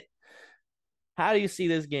shit. How do you see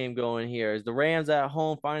this game going here? Is the Rams at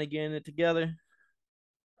home finally getting it together?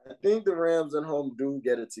 I think the Rams at home do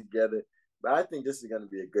get it together. But I think this is going to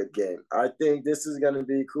be a good game. I think this is going to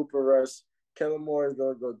be Cooper Rush. Kellen Moore is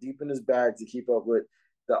going to go deep in his bag to keep up with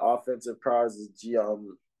the offensive powers of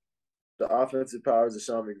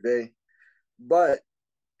Sean McVay. But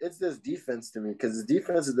it's this defense to me because the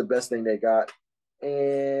defense is the best thing they got.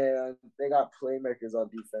 And they got playmakers on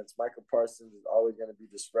defense. Michael Parsons is always going to be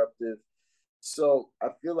disruptive. So I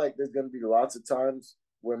feel like there's going to be lots of times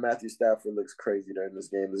where Matthew Stafford looks crazy during this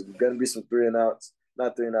game. There's going to be some 3 and outs.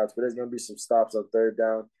 Not 3 and outs, but there's going to be some stops on third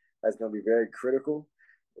down. That's going to be very critical.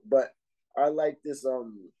 But I like this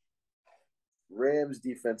Rams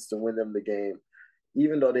defense to win them the game,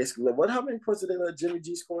 even though they scored. How many points did they let Jimmy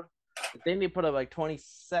G score? I think they put up like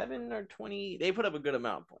 27 or 20. They put up a good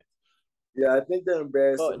amount of points. Yeah, I think they're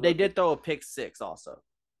embarrassed. Oh, they did throw a pick 6 also.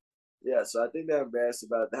 Yeah, so I think they're embarrassed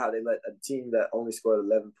about how they let a team that only scored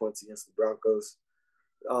 11 points against the Broncos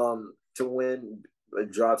to win.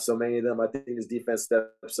 Drop so many of them. I think this defense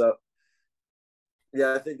steps up.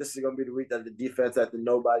 Yeah, I think this is going to be the week that the defense had to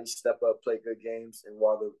nobody step up, play good games, and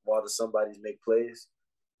while the somebodies make plays.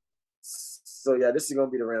 So yeah, this is going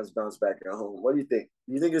to be the Rams bounce back at home. What do you think?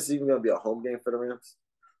 Do you think this is even going to be a home game for the Rams?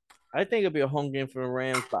 I think it'll be a home game for the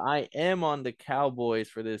Rams, but I am on the Cowboys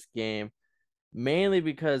for this game, mainly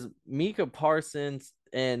because Micah Parsons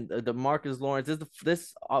and DeMarcus Lawrence.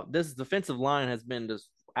 This defensive line has been just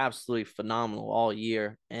absolutely phenomenal all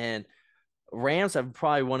year, and Rams have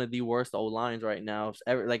probably one of the worst O lines right now.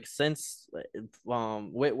 Since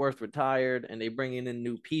Whitworth retired and they bringing in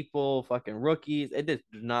new people, fucking rookies, it just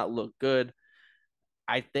does not look good.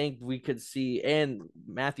 I think we could see, and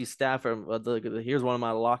Matthew Stafford. Here's one of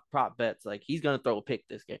my lock prop bets. Like, he's gonna throw a pick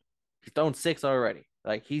this game. He's thrown 6 already.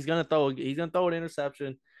 Like, he's gonna throw an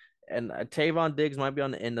interception, and Tavon Diggs might be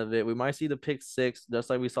on the end of it. We might see the pick 6, just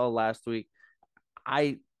like we saw last week.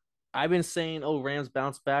 I've been saying, Rams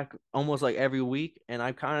bounce back almost like every week, and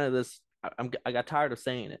I got tired of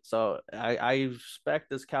saying it. So I expect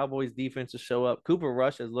this Cowboys defense to show up. Cooper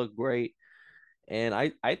Rush has looked great, and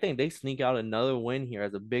I think they sneak out another win here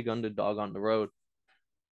as a big underdog on the road.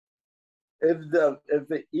 If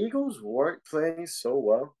the Eagles weren't playing so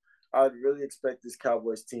well, I'd really expect this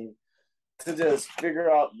Cowboys team to just figure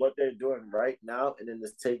out what they're doing right now, and then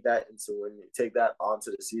just take that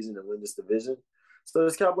onto the season and win this division. So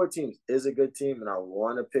this Cowboy team is a good team, and I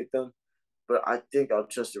want to pick them, but I think I'll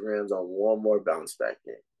trust the Rams on one more bounce back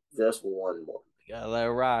game, just one more. You gotta let it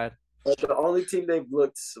ride. But the only team they've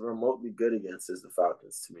looked remotely good against is the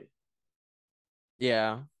Falcons to me.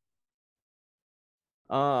 Yeah.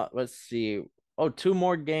 Let's see. Oh, two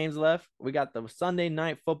more games left. We got the Sunday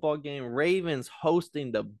night football game. Ravens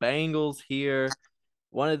hosting the Bengals here.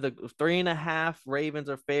 One of the 3.5 Ravens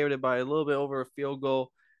are favored by a little bit over a field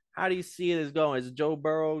goal. How do you see it is going? Is Joe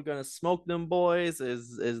Burrow gonna smoke them boys?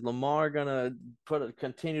 Is Lamar gonna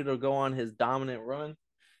continue to go on his dominant run?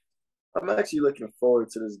 I'm actually looking forward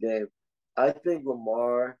to this game. I think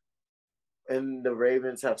Lamar and the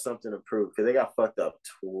Ravens have something to prove because they got fucked up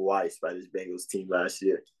twice by this Bengals team last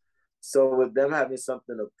year. So with them having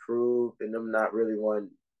something to prove and them not really wanting,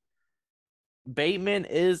 Bateman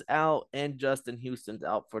is out and Justin Houston's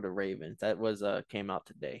out for the Ravens. That was came out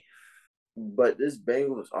today. but this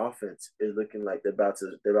Bengals offense is looking like they're about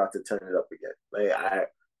to turn it up again.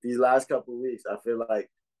 These last couple of weeks, I feel like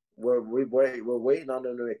we're waiting on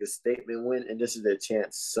them to make a statement win, and this is their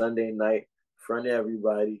chance Sunday night, front of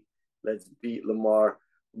everybody. Let's beat Lamar.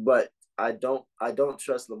 But I don't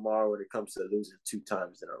trust Lamar when it comes to losing 2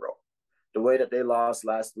 times in a row. The way that they lost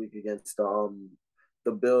last week against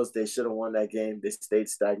the Bills, they should have won that game. They stayed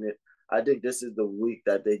stagnant. I think this is the week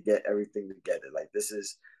that they get everything together. Like this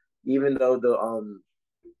is even though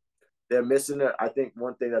they're missing it. I think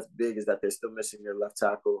one thing that's big is that they're still missing their left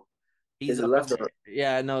tackle. He's Is it up in left there. or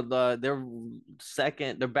Yeah, no, their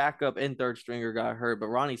backup and third stringer got hurt, but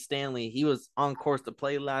Ronnie Stanley, he was on course to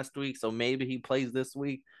play last week, so maybe he plays this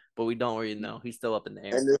week, but we don't really know. He's still up in the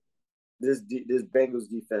air. and this Bengals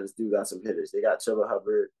defense do got some hitters. They got Chuba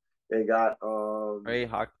Hubbard. They got Ray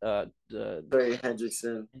Hawk, the Trey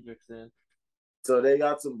Hendrickson. Hendrickson. So they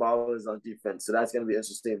got some ballers on defense. So that's going to be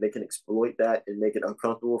interesting if they can exploit that and make it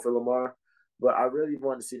uncomfortable for Lamar. But I really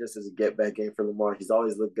want to see this as a get back game for Lamar. He's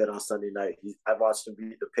always looked good on Sunday night. I've watched him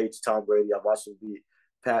beat the Patriots, Tom Brady. I've watched him beat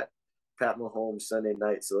Pat Pat Mahomes Sunday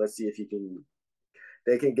night. So let's see if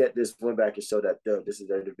they can get this win back and show that this is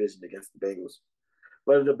their division against the Bengals.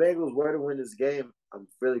 But if the Bengals were to win this game, I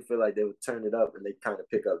really feel like they would turn it up and they kind of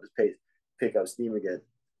pick up this pace, pick up steam again.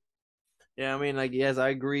 Yeah, I mean, like, yes, I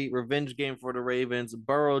agree. Revenge game for the Ravens.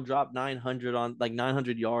 Burrow dropped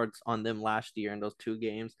 900 yards on them last year in those two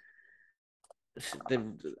games.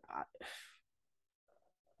 The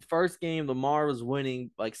first game, Lamar was winning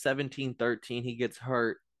like 17-13. He gets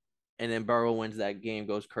hurt, and then Burrow wins that game,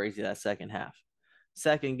 goes crazy that second half.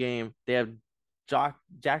 Second game, they have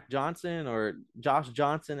Jack Johnson or Josh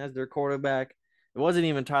Johnson as their quarterback. It wasn't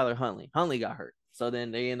even Tyler Huntley. Huntley got hurt. So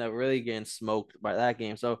then they end up really getting smoked by that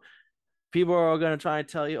game. So people are going to try and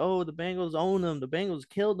tell you, oh, the Bengals own them. The Bengals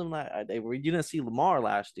killed them. You didn't see Lamar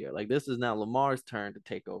last year. Like, this is now Lamar's turn to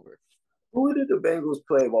take over. Who did the Bengals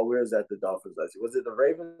play while we was at the Dolphins last year? Was it the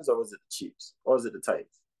Ravens or was it the Chiefs? Or was it the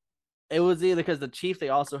Titans? It was either because the Chiefs, they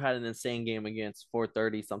also had an insane game against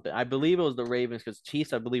 430 something. I believe it was the Ravens because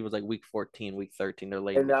Chiefs, I believe, was like week 14, week 13. They're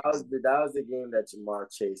late. And that was the game that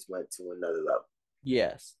Jamar Chase went to another level.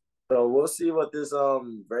 Yes. So we'll see what this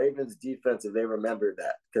Ravens defense if they remember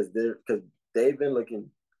that because they've been looking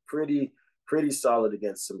pretty solid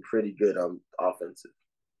against some pretty good offensive.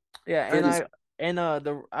 Yeah, Pretty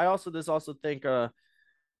I also think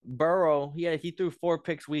Burrow, he threw 4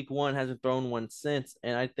 picks week one, hasn't thrown one since,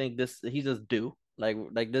 and I think he's just due.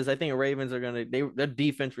 Like this, I think Ravens are their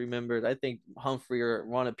defense remembers. I think Humphrey or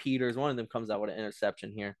Ronald Peters, one of them comes out with an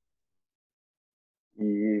interception here.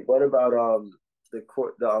 What about the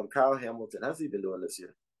Kyle Hamilton? How's he been doing this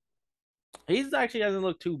year? He's actually hasn't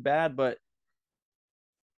looked too bad, but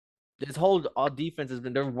this whole defense has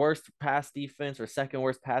been their worst pass defense or second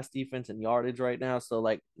worst pass defense in yardage right now. So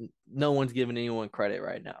like no one's giving anyone credit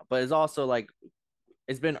right now. But it's also like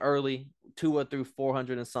it's been early, Tua through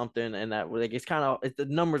 400 and something, and that like the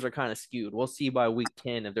numbers are kind of skewed. We'll see by week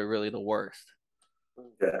 10 if they're really the worst.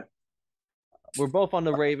 Okay. We're both on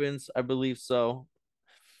the Ravens, I believe so.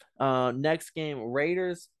 Next game,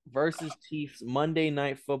 Raiders versus Chiefs, Monday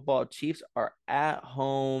Night Football. Chiefs are at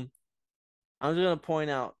home. I'm just gonna point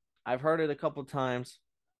out, I've heard it a couple times.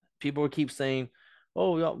 People keep saying,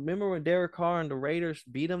 "Oh, y'all remember when Derek Carr and the Raiders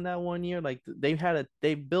beat them that one year? Like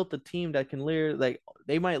they built a team that can literally like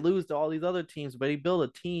they might lose to all these other teams, but he built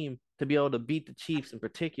a team to be able to beat the Chiefs in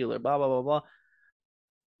particular." Blah blah blah blah.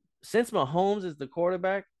 Since Mahomes is the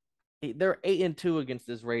quarterback, they're 8-2 against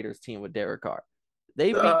this Raiders team with Derek Carr.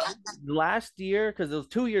 They beat last year because it was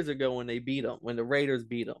 2 years ago when they beat them, when the Raiders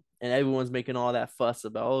beat them, and everyone's making all that fuss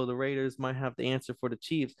about, oh, the Raiders might have to answer for the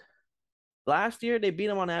Chiefs. Last year, they beat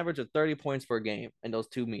them on average of 30 points per game in those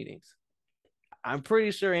two meetings. I'm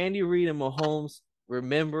pretty sure Andy Reid and Mahomes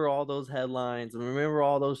remember all those headlines and remember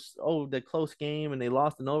all those, oh, the close game and they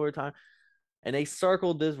lost in overtime. And they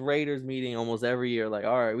circled this Raiders meeting almost every year. Like,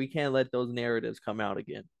 all right, we can't let those narratives come out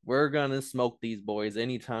again. We're going to smoke these boys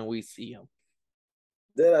anytime we see them.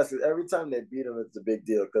 Then every time they beat them, it's a big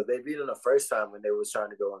deal because they beat them the first time when they was trying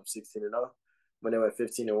to go on 16-0, when they went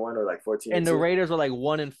 15-1 or like 14 And and the two. Raiders were like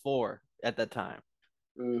 1-4 at that time.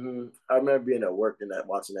 I remember being at work and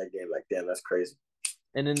watching that game. Like, damn, that's crazy.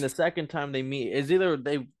 And then the second time they meet is either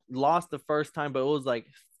they lost the first time, but it was like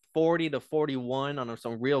 40-41 on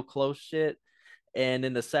some real close shit. And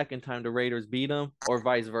then the second time the Raiders beat them, or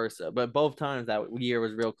vice versa. But both times that year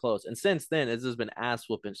was real close. And since then, it's just been ass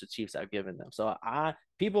whoopings the Chiefs have given them. So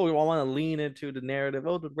people want to lean into the narrative.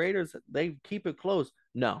 Oh, the Raiders, they keep it close.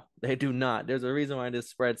 No, they do not. There's a reason why this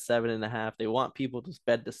spread 7.5. They want people to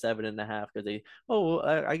bet the 7.5 because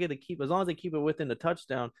I get to keep, as long as they keep it within the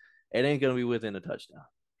touchdown, it ain't gonna be within the touchdown.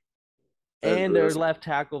 And their left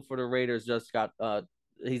tackle for the Raiders just got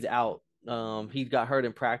he's out. He got hurt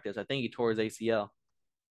in practice. I think he tore his ACL.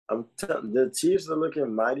 The Chiefs are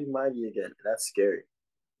looking mighty again. That's scary.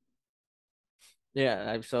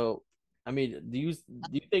 Yeah. So, I mean, do you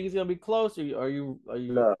think it's gonna be close, or are you?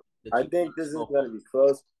 No, I think this is gonna be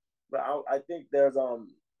close, but I think there's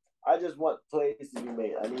I just want plays to be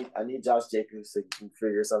made. I need Josh Jacobs to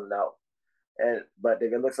figure something out. But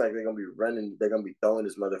it looks like they're gonna be running. They're gonna be throwing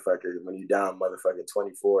this motherfucker when you down motherfucking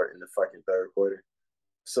 24 in the fucking third quarter.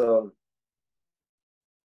 So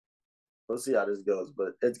we'll see how this goes,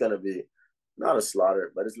 but it's gonna be not a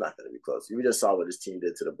slaughter, but it's not gonna be close. We just saw what this team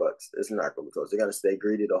did to the Bucks. It's not gonna be close. They're gonna stay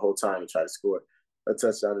greedy the whole time and try to score a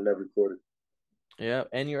touchdown in every quarter. Yeah,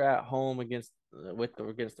 and you're at home against the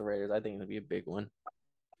Raiders. I think it'll be a big one.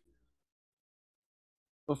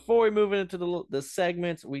 Before we move into the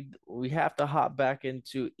segments, we have to hop back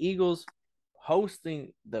into Eagles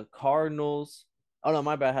hosting the Cardinals. Oh no,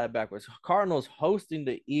 my bad, I had it backwards. Cardinals hosting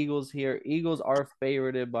the Eagles here. Eagles are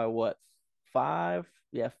favorited by what? 5?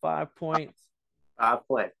 Yeah, 5 points.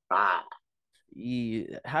 5.5.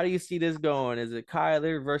 How do you see this going? Is it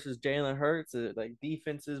Kyler versus Jalen Hurts? Is it like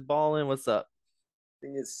defenses balling? What's up? I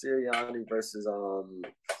think it's Sirianni versus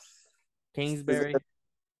Kingsbury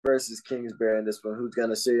Kingsbury in this one. Who's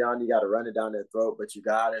gonna Sirianni? You got to run it down their throat, but you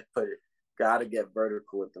gotta get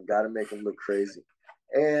vertical with them. Got to make them look crazy.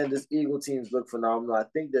 And this Eagle teams look phenomenal. I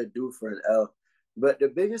think they're due for an L. But the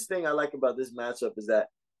biggest thing I like about this matchup is that,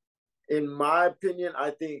 in my opinion, I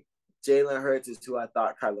think Jalen Hurts is who I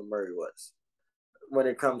thought Kyler Murray was when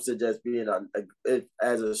it comes to just being if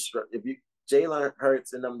you Jalen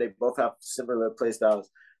Hurts and them, they both have similar play styles,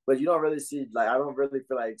 but you don't really see, like, I don't really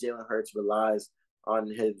feel like Jalen Hurts relies on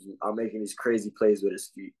making these crazy plays with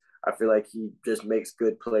his feet. I feel like he just makes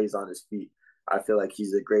good plays on his feet. I feel like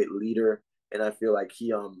he's a great leader, and I feel like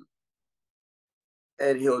he'll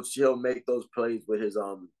make those plays with his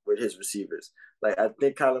receivers. Like, I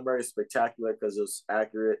think Kyler Murray is spectacular because he's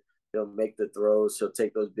accurate. He'll make the throws. He'll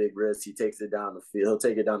take those big risks. He takes it down the field. He'll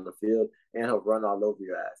take it down the field, and he'll run all over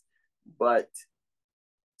your ass. But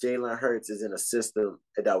Jalen Hurts is in a system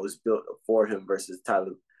that was built for him versus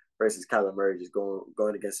Kyler Murray just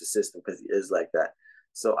going against the system because he is like that.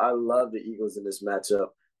 So I love the Eagles in this matchup,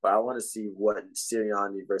 but I want to see what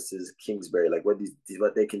Sirianni versus Kingsbury, like what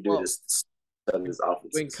they can do this offense.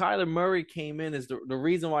 When Kyler Murray came in, is the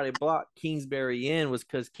reason why they blocked Kingsbury in was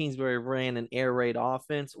because Kingsbury ran an air raid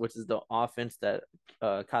offense, which is the offense that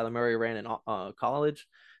Kyler Murray ran in college.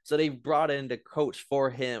 So they brought in the coach for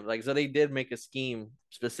him. Like, so they did make a scheme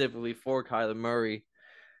specifically for Kyler Murray.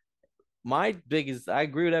 My biggest, I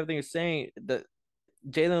agree with everything you're saying. That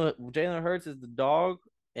Jalen Hurts is the dog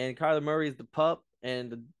and Kyler Murray is the pup.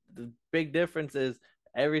 And the big difference is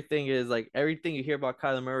everything you hear about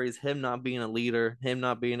Kyler Murray is him not being a leader, him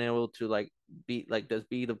not being able to be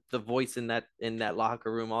the voice in that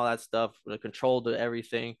locker room, all that stuff, the control to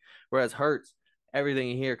everything. Whereas Hurts, everything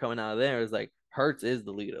you hear coming out of there is like Hurts is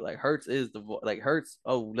the leader. Like Hurts is Hurts.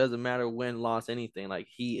 Oh, doesn't matter win, loss, anything. Like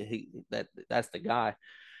that's the guy.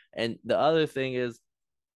 And the other thing is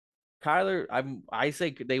Kyler. I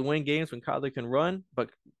say they win games when Kyler can run,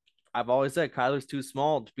 but I've always said Kyler's too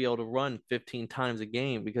small to be able to run 15 times a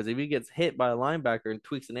game because if he gets hit by a linebacker and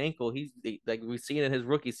tweaks an ankle, he's like we've seen in his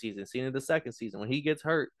rookie season, seen in the second season. When he gets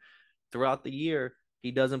hurt throughout the year,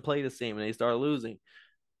 he doesn't play the same and they start losing.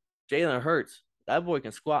 Jalen Hurts, that boy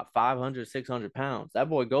can squat 500, 600 pounds. That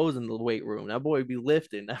boy goes in the weight room. That boy be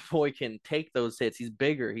lifting. That boy can take those hits. He's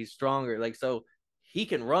bigger. He's stronger. So he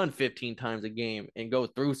can run 15 times a game and go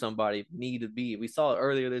through somebody if need to be. We saw it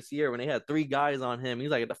earlier this year when they had 3 guys on him. He's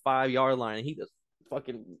like at the 5-yard line and he just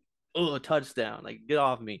fucking touchdown. Like, get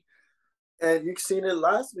off me. And you seen it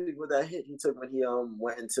last week with that hit he took when he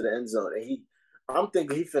went into the end zone. And I'm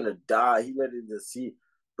thinking he finna die. He ready to see.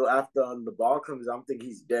 So after the ball comes, I'm thinking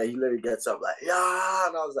he's dead. He literally gets up like, yeah.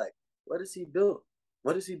 And I was like, what is he built?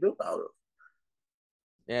 What is he built out of?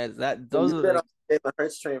 Yeah, those are Jalen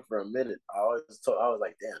Hurts train for a minute. I was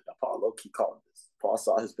like, damn, Paul low key called this. Paul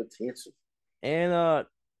saw his potential. And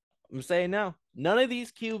I'm saying now, none of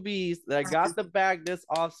these QBs that got the bag this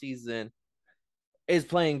offseason is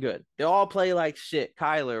playing good. They all play like shit.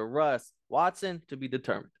 Kyler, Russ, Watson to be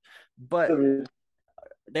determined. But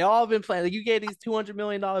they all have been playing. Like, you gave these $200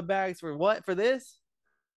 million bags for what? For this?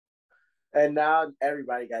 And now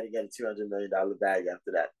everybody got to get a $200 million bag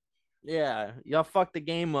after that. Yeah, y'all fucked the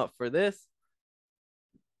game up for this.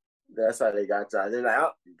 That's how they got to. They're like,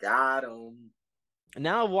 oh, got him.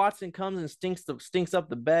 Now if Watson comes and stinks up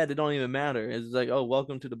the bed, it don't even matter. It's like, oh,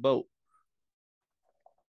 welcome to the boat.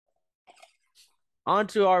 On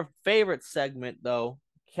to our favorite segment, though.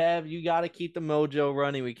 Kev, you got to keep the mojo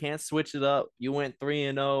running. We can't switch it up. You went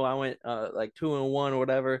 3-0. I went like 2-1 or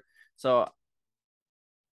whatever. So,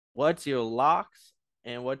 what's your locks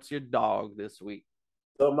and what's your dog this week?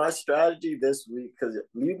 So my strategy this week, because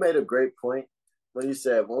you made a great point when you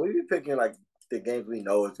said when we be picking like the games we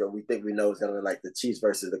think we know is gonna be like the Chiefs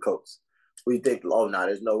versus the Colts. We think, oh no,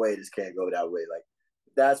 there's no way this can't go that way. Like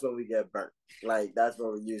that's when we get burnt. Like that's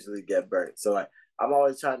when we usually get burnt. So I'm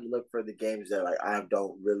always trying to look for the games that like I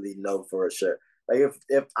don't really know for sure. Like if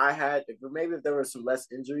there were some less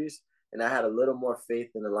injuries and I had a little more faith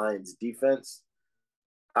in the Lions defense,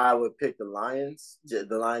 I would pick the Lions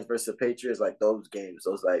versus the Patriots, like those games,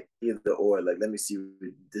 those like either or. Like, let me see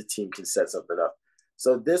if the team can set something up.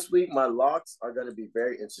 So this week, my locks are going to be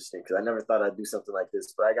very interesting because I never thought I'd do something like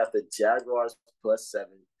this. But I got the Jaguars +7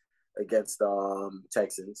 against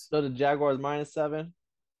Texans. So the Jaguars -7.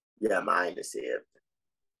 Yeah, mine to see it.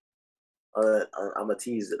 I'm a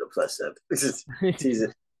tease it a +7. Tease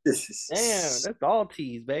it. Damn, that's all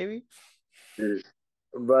tease, baby.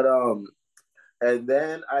 But and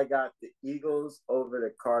then I got the Eagles over the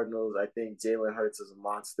Cardinals. I think Jalen Hurts is a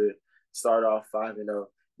monster. Start off 5-0,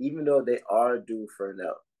 even though they are due for an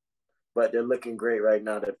L. But they're looking great right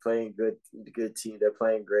now. They're playing good team. They're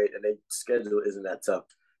playing great, and their schedule isn't that tough.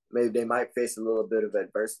 Maybe they might face a little bit of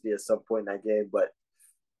adversity at some point in that game, but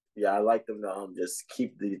yeah, I like them to just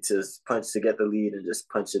to get the lead and just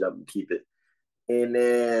punch it up and keep it. And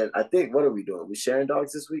then I think, what are we doing? We sharing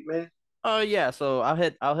dogs this week, man? Yeah, so I'll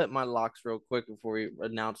hit my locks real quick before we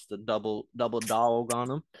announce the double dog on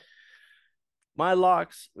them. My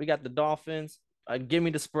locks, we got the Dolphins. Give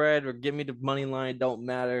me the spread or give me the money line, don't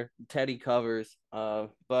matter. Teddy covers.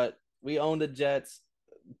 But we own the Jets.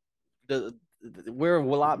 We're a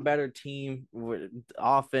lot better team with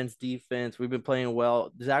offense, defense. We've been playing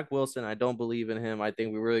well. Zach Wilson, I don't believe in him. I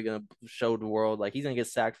think we're really gonna show the world like he's gonna get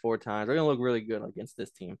sacked 4 times. We're gonna look really good against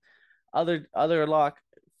this team. Other lock,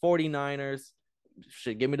 49ers.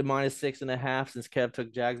 Should give me the -6.5 since Kev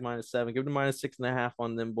took Jags -7. Give me the -6.5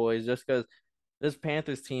 on them boys, just because this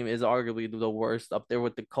Panthers team is arguably the worst, up there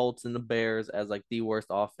with the Colts and the Bears as like the worst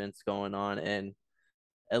offense going on. And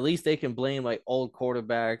at least they can blame like old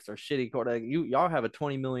quarterbacks or shitty quarterback. Y'all have a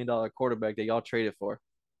 $20 million quarterback that y'all traded for.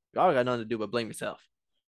 Y'all got nothing to do but blame yourself.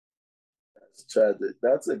 That's tragic.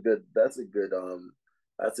 That's a good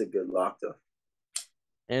lock though.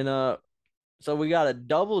 And so we got a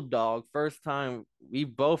double dog. First time we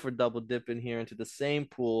both are double dipping here into the same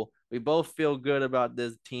pool. We both feel good about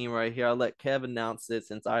this team right here. I'll let Kev announce it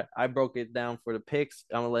since I broke it down for the picks.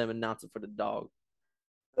 I'm gonna let him announce it for the dog.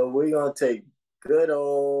 So we're gonna take good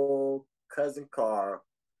old cousin Carl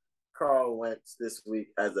Wentz this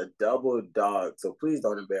week as a double dog. So please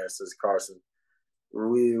don't embarrass us, Carson.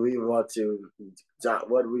 We want to,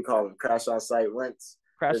 what do we call him? Crash on site Wentz.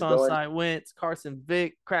 Crash on site Wentz, Carson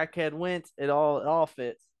Vick, crackhead Wentz. It all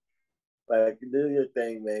fits. Like, do your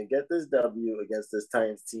thing, man. Get this W against this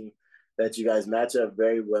Titans team that you guys match up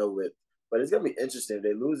very well with. But it's gonna be interesting if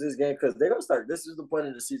they lose this game because they're gonna start. This is the point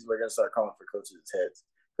of the season we're gonna start calling for coaches' heads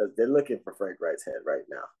because they're looking for Frank Wright's head right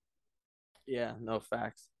now. Yeah, no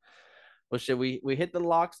facts. Well, should we hit the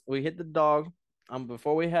locks? We hit the dog.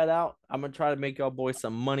 Before we head out, I'm gonna try to make y'all boys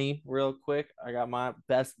some money real quick. I got my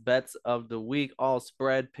best bets of the week, all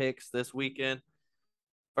spread picks this weekend.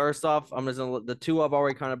 First off, I'm just gonna the two I've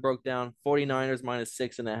already kind of broke down: 49ers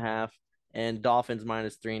 -6.5 and Dolphins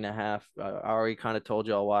 -3.5. I already kind of told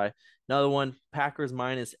y'all why. Another one, Packers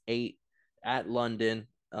 -8 at London.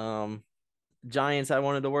 Giants had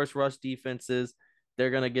one of the worst rush defenses. They're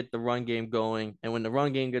going to get the run game going. And when the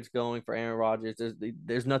run game gets going for Aaron Rodgers,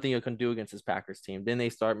 there's nothing you can do against this Packers team. Then they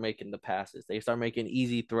start making the passes. They start making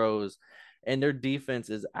easy throws. And their defense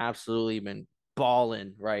is absolutely been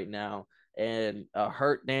balling right now. And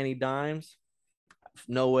hurt Danny Dimes,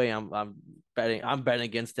 no way I'm betting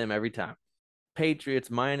against him every time. Patriots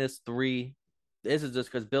 -3. This is just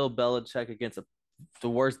because Bill Belichick against a the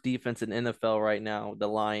worst defense in NFL right now, the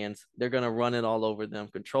Lions. They're going to run it all over them.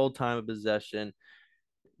 Control time of possession.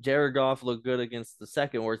 Jared Goff looked good against the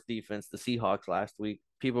second worst defense, the Seahawks, last week.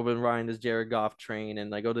 People have been riding this Jared Goff train, and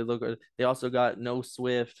like, oh, they look good. They also got no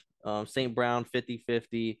Swift, St. Brown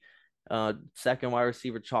 50-50. Second wide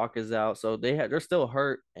receiver Chalk is out. So they're still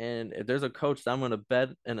hurt. And if there's a coach that I'm going to bet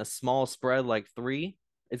in a small spread like 3,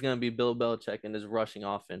 it's going to be Bill Belichick and his rushing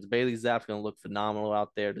offense. Bailey Zapp's going to look phenomenal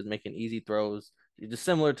out there, just making easy throws. Just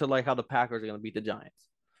similar to like how the Packers are going to beat the Giants.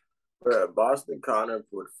 Bro, Boston Connor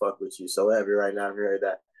would fuck with you so heavy right now if you heard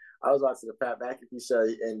that. I was watching the Pat McAfee show,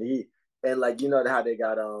 and like, you know how they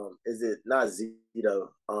got is it not Zito?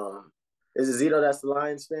 Is it Zito that's the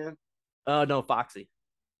Lions fan? No, Foxy.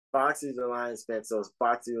 Foxy's a Lions fan, so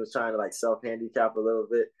Foxy was trying to like self-handicap a little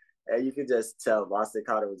bit, and you could just tell Boston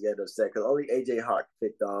Connor was getting upset because only AJ Hawk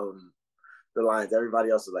picked the Lions.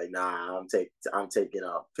 Everybody else was like, "Nah, I'm taking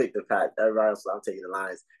pick the Pat." Everybody else was, "I'm taking the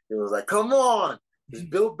Lions." He was like, "Come on, it's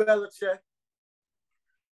Bill Belichick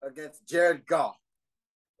against Jared Goff."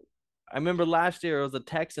 I remember last year it was the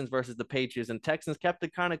Texans versus the Patriots, and Texans kept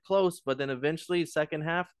it kind of close, but then eventually, second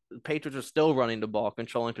half, the Patriots are still running the ball,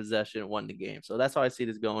 controlling possession, and won the game. So that's how I see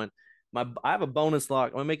this going. I have a bonus lock.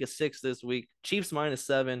 I'm gonna make a 6 this week. Chiefs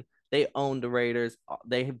 -7. They owned the Raiders.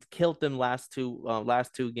 They have killed them last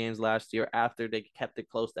two games last year after they kept it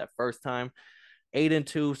close that first time.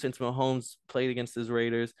 8-2 since Mahomes played against his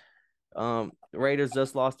Raiders. The Raiders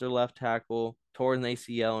just lost their left tackle, tore an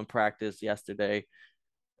ACL in practice yesterday.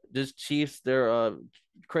 This Chiefs, they're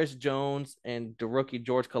Chris Jones and the rookie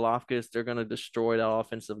George Karlaftis, they're going to destroy that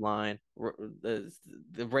offensive line. The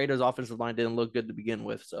Raiders' offensive line didn't look good to begin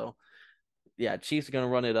with. So, yeah, Chiefs are going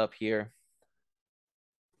to run it up here.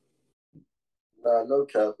 No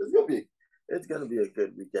cap. It's gonna be a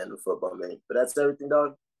good weekend of football, man. But that's everything,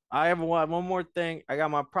 dog. I have one more thing. I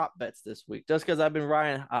got my prop bets this week. Just because I've been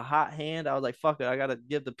riding a hot hand, I was like, fuck it. I got to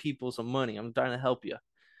give the people some money. I'm trying to help you.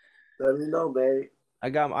 Let me know, man.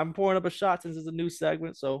 I'm pouring up a shot since it's a new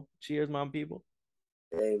segment. So cheers, my people.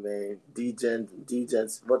 Hey, man.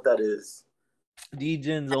 D-Gens, what that is.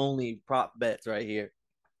 D-Gens only prop bets right here.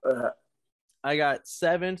 Uh, I got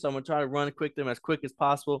 7, so I'm going to try to run them as quick as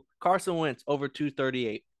possible. Carson Wentz over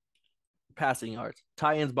 238 passing yards.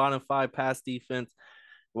 Titans bottom 5 pass defense.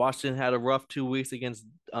 Washington had a rough 2 weeks against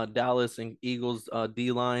Dallas and Eagles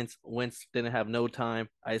D-lines. Wentz didn't have no time.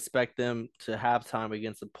 I expect them to have time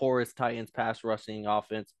against the poorest Titans pass rushing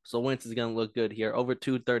offense. So Wentz is going to look good here. Over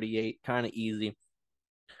 238, kind of easy.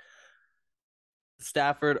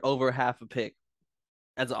 Stafford over half a pick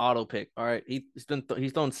as an auto pick. All right. He's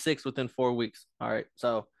thrown 6 within 4 weeks. All right.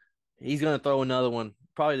 So he's going to throw another one.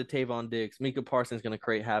 Probably to Tavon Diggs. Micah Parsons going to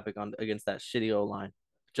create havoc against that shitty O-line.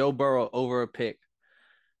 Joe Burrow over a pick.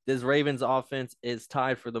 This Ravens offense is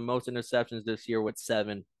tied for the most interceptions this year with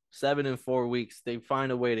 7. 7 in 4 weeks. They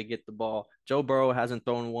find a way to get the ball. Joe Burrow hasn't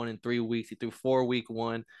thrown one in 3 weeks. He threw 4 week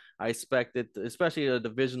 1. I expect it, especially a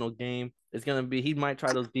divisional game. It's going to be, he might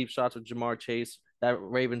try those deep shots with Jamar Chase. That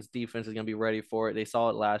Ravens defense is going to be ready for it. They saw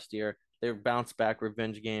it last year. Their bounce back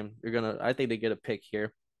revenge game. I think they get a pick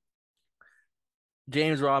here.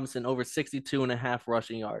 James Robinson over 62.5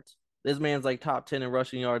 rushing yards. This man's like top 10 in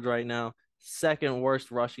rushing yards right now. Second worst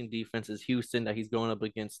rushing defense is Houston that he's going up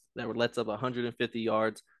against that lets up 150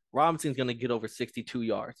 yards. Robinson's going to get over 62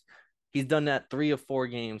 yards. He's done that 3 or 4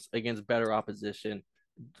 games against better opposition.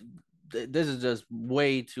 This is just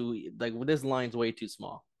way too, like, this line's way too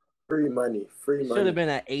small. Free money. Should have been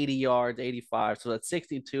at 80 yards, 85. So at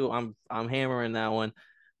 62, I'm hammering that one.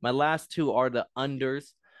 My last 2 are the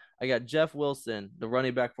unders. I got Jeff Wilson, the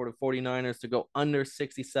running back for the 49ers, to go under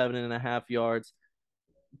 67.5 yards.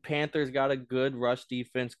 Panthers got a good rush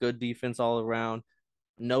defense, good defense all around.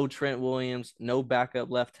 No Trent Williams, no backup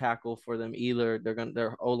left tackle for them either.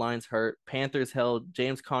 Their O-line's hurt. Panthers held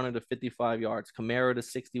James Conner to 55 yards, Kamara to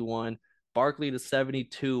 61, Barkley to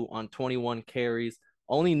 72 on 21 carries.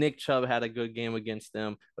 Only Nick Chubb had a good game against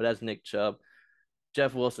them, but that's Nick Chubb.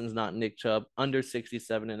 Jeff Wilson's not Nick Chubb. Under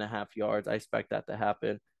 67.5 yards. I expect that to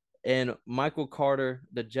happen. And Michael Carter,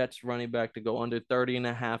 the Jets running back, to go under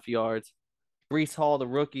 30.5 yards. Breece Hall, the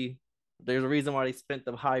rookie, there's a reason why they spent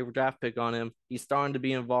the high draft pick on him. He's starting to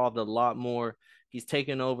be involved a lot more. He's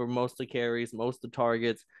taken over most of the carries, most of the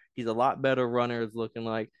targets. He's a lot better runner, it's looking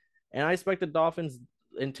like. And I expect the Dolphins'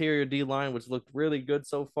 interior D-line, which looked really good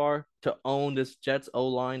so far, to own this Jets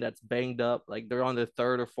O-line that's banged up. Like, they're on their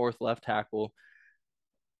 3rd or 4th left tackle.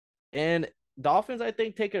 And Dolphins, I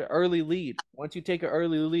think, take an early lead. Once you take an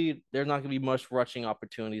early lead, there's not going to be much rushing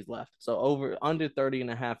opportunities left. So under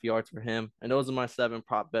 30.5 yards for him. And those are my 7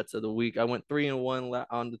 prop bets of the week. I went 3-1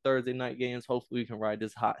 on the Thursday night games. Hopefully we can ride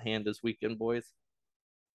this hot hand this weekend, boys.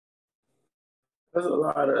 That's a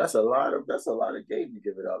lot of game you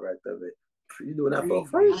give it up right there, man. You doing that for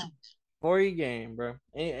free? For your game, bro.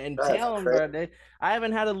 And That's tell them, crazy. bro, I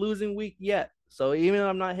haven't had a losing week yet. So even though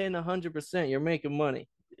I'm not hitting 100%, you're making money.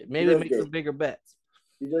 Maybe make some bigger bets.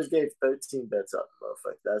 You just gave 13 bets up,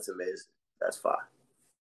 motherfucker. That's amazing. That's fine.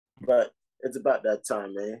 But it's about that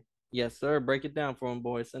time, man. Yes, sir. Break it down for them,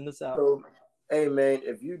 boys. Send us out. So, hey, man,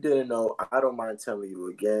 if you didn't know, I don't mind telling you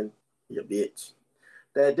again, you bitch,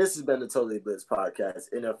 that this has been the Totally Blitz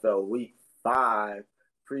Podcast, NFL Week 5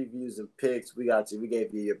 previews and picks. We got you. We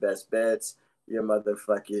gave you your best bets, your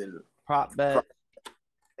motherfucking prop bet.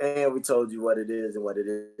 And we told you what it is and what it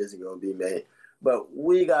isn't going to be, man. But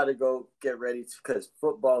we got to go get ready because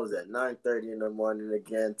football is at 9:30 in the morning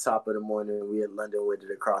again, top of the morning. We in London with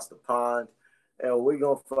it across the pond. And we're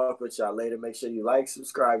going to fuck with y'all later. Make sure you like,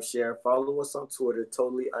 subscribe, share. Follow us on Twitter,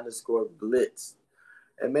 totally_blitz.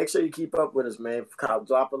 And make sure you keep up with us, man.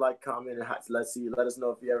 Drop a like, comment, and let us know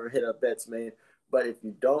if you ever hit our bets, man. But if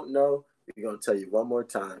you don't know, we're going to tell you one more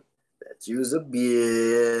time that you's a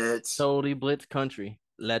bitch. Totally Blitz Country.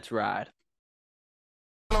 Let's ride.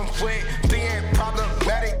 Quick, being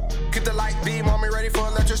problematic. Get the light beam on me, ready for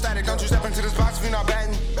electrostatic. Don't you step into this box if you're not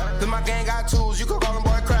batting. Then my gang got tools, you could call them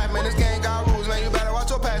boy crap, man. This gang got rules, man. You better watch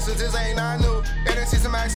your passes, this ain't not new. And then see some action.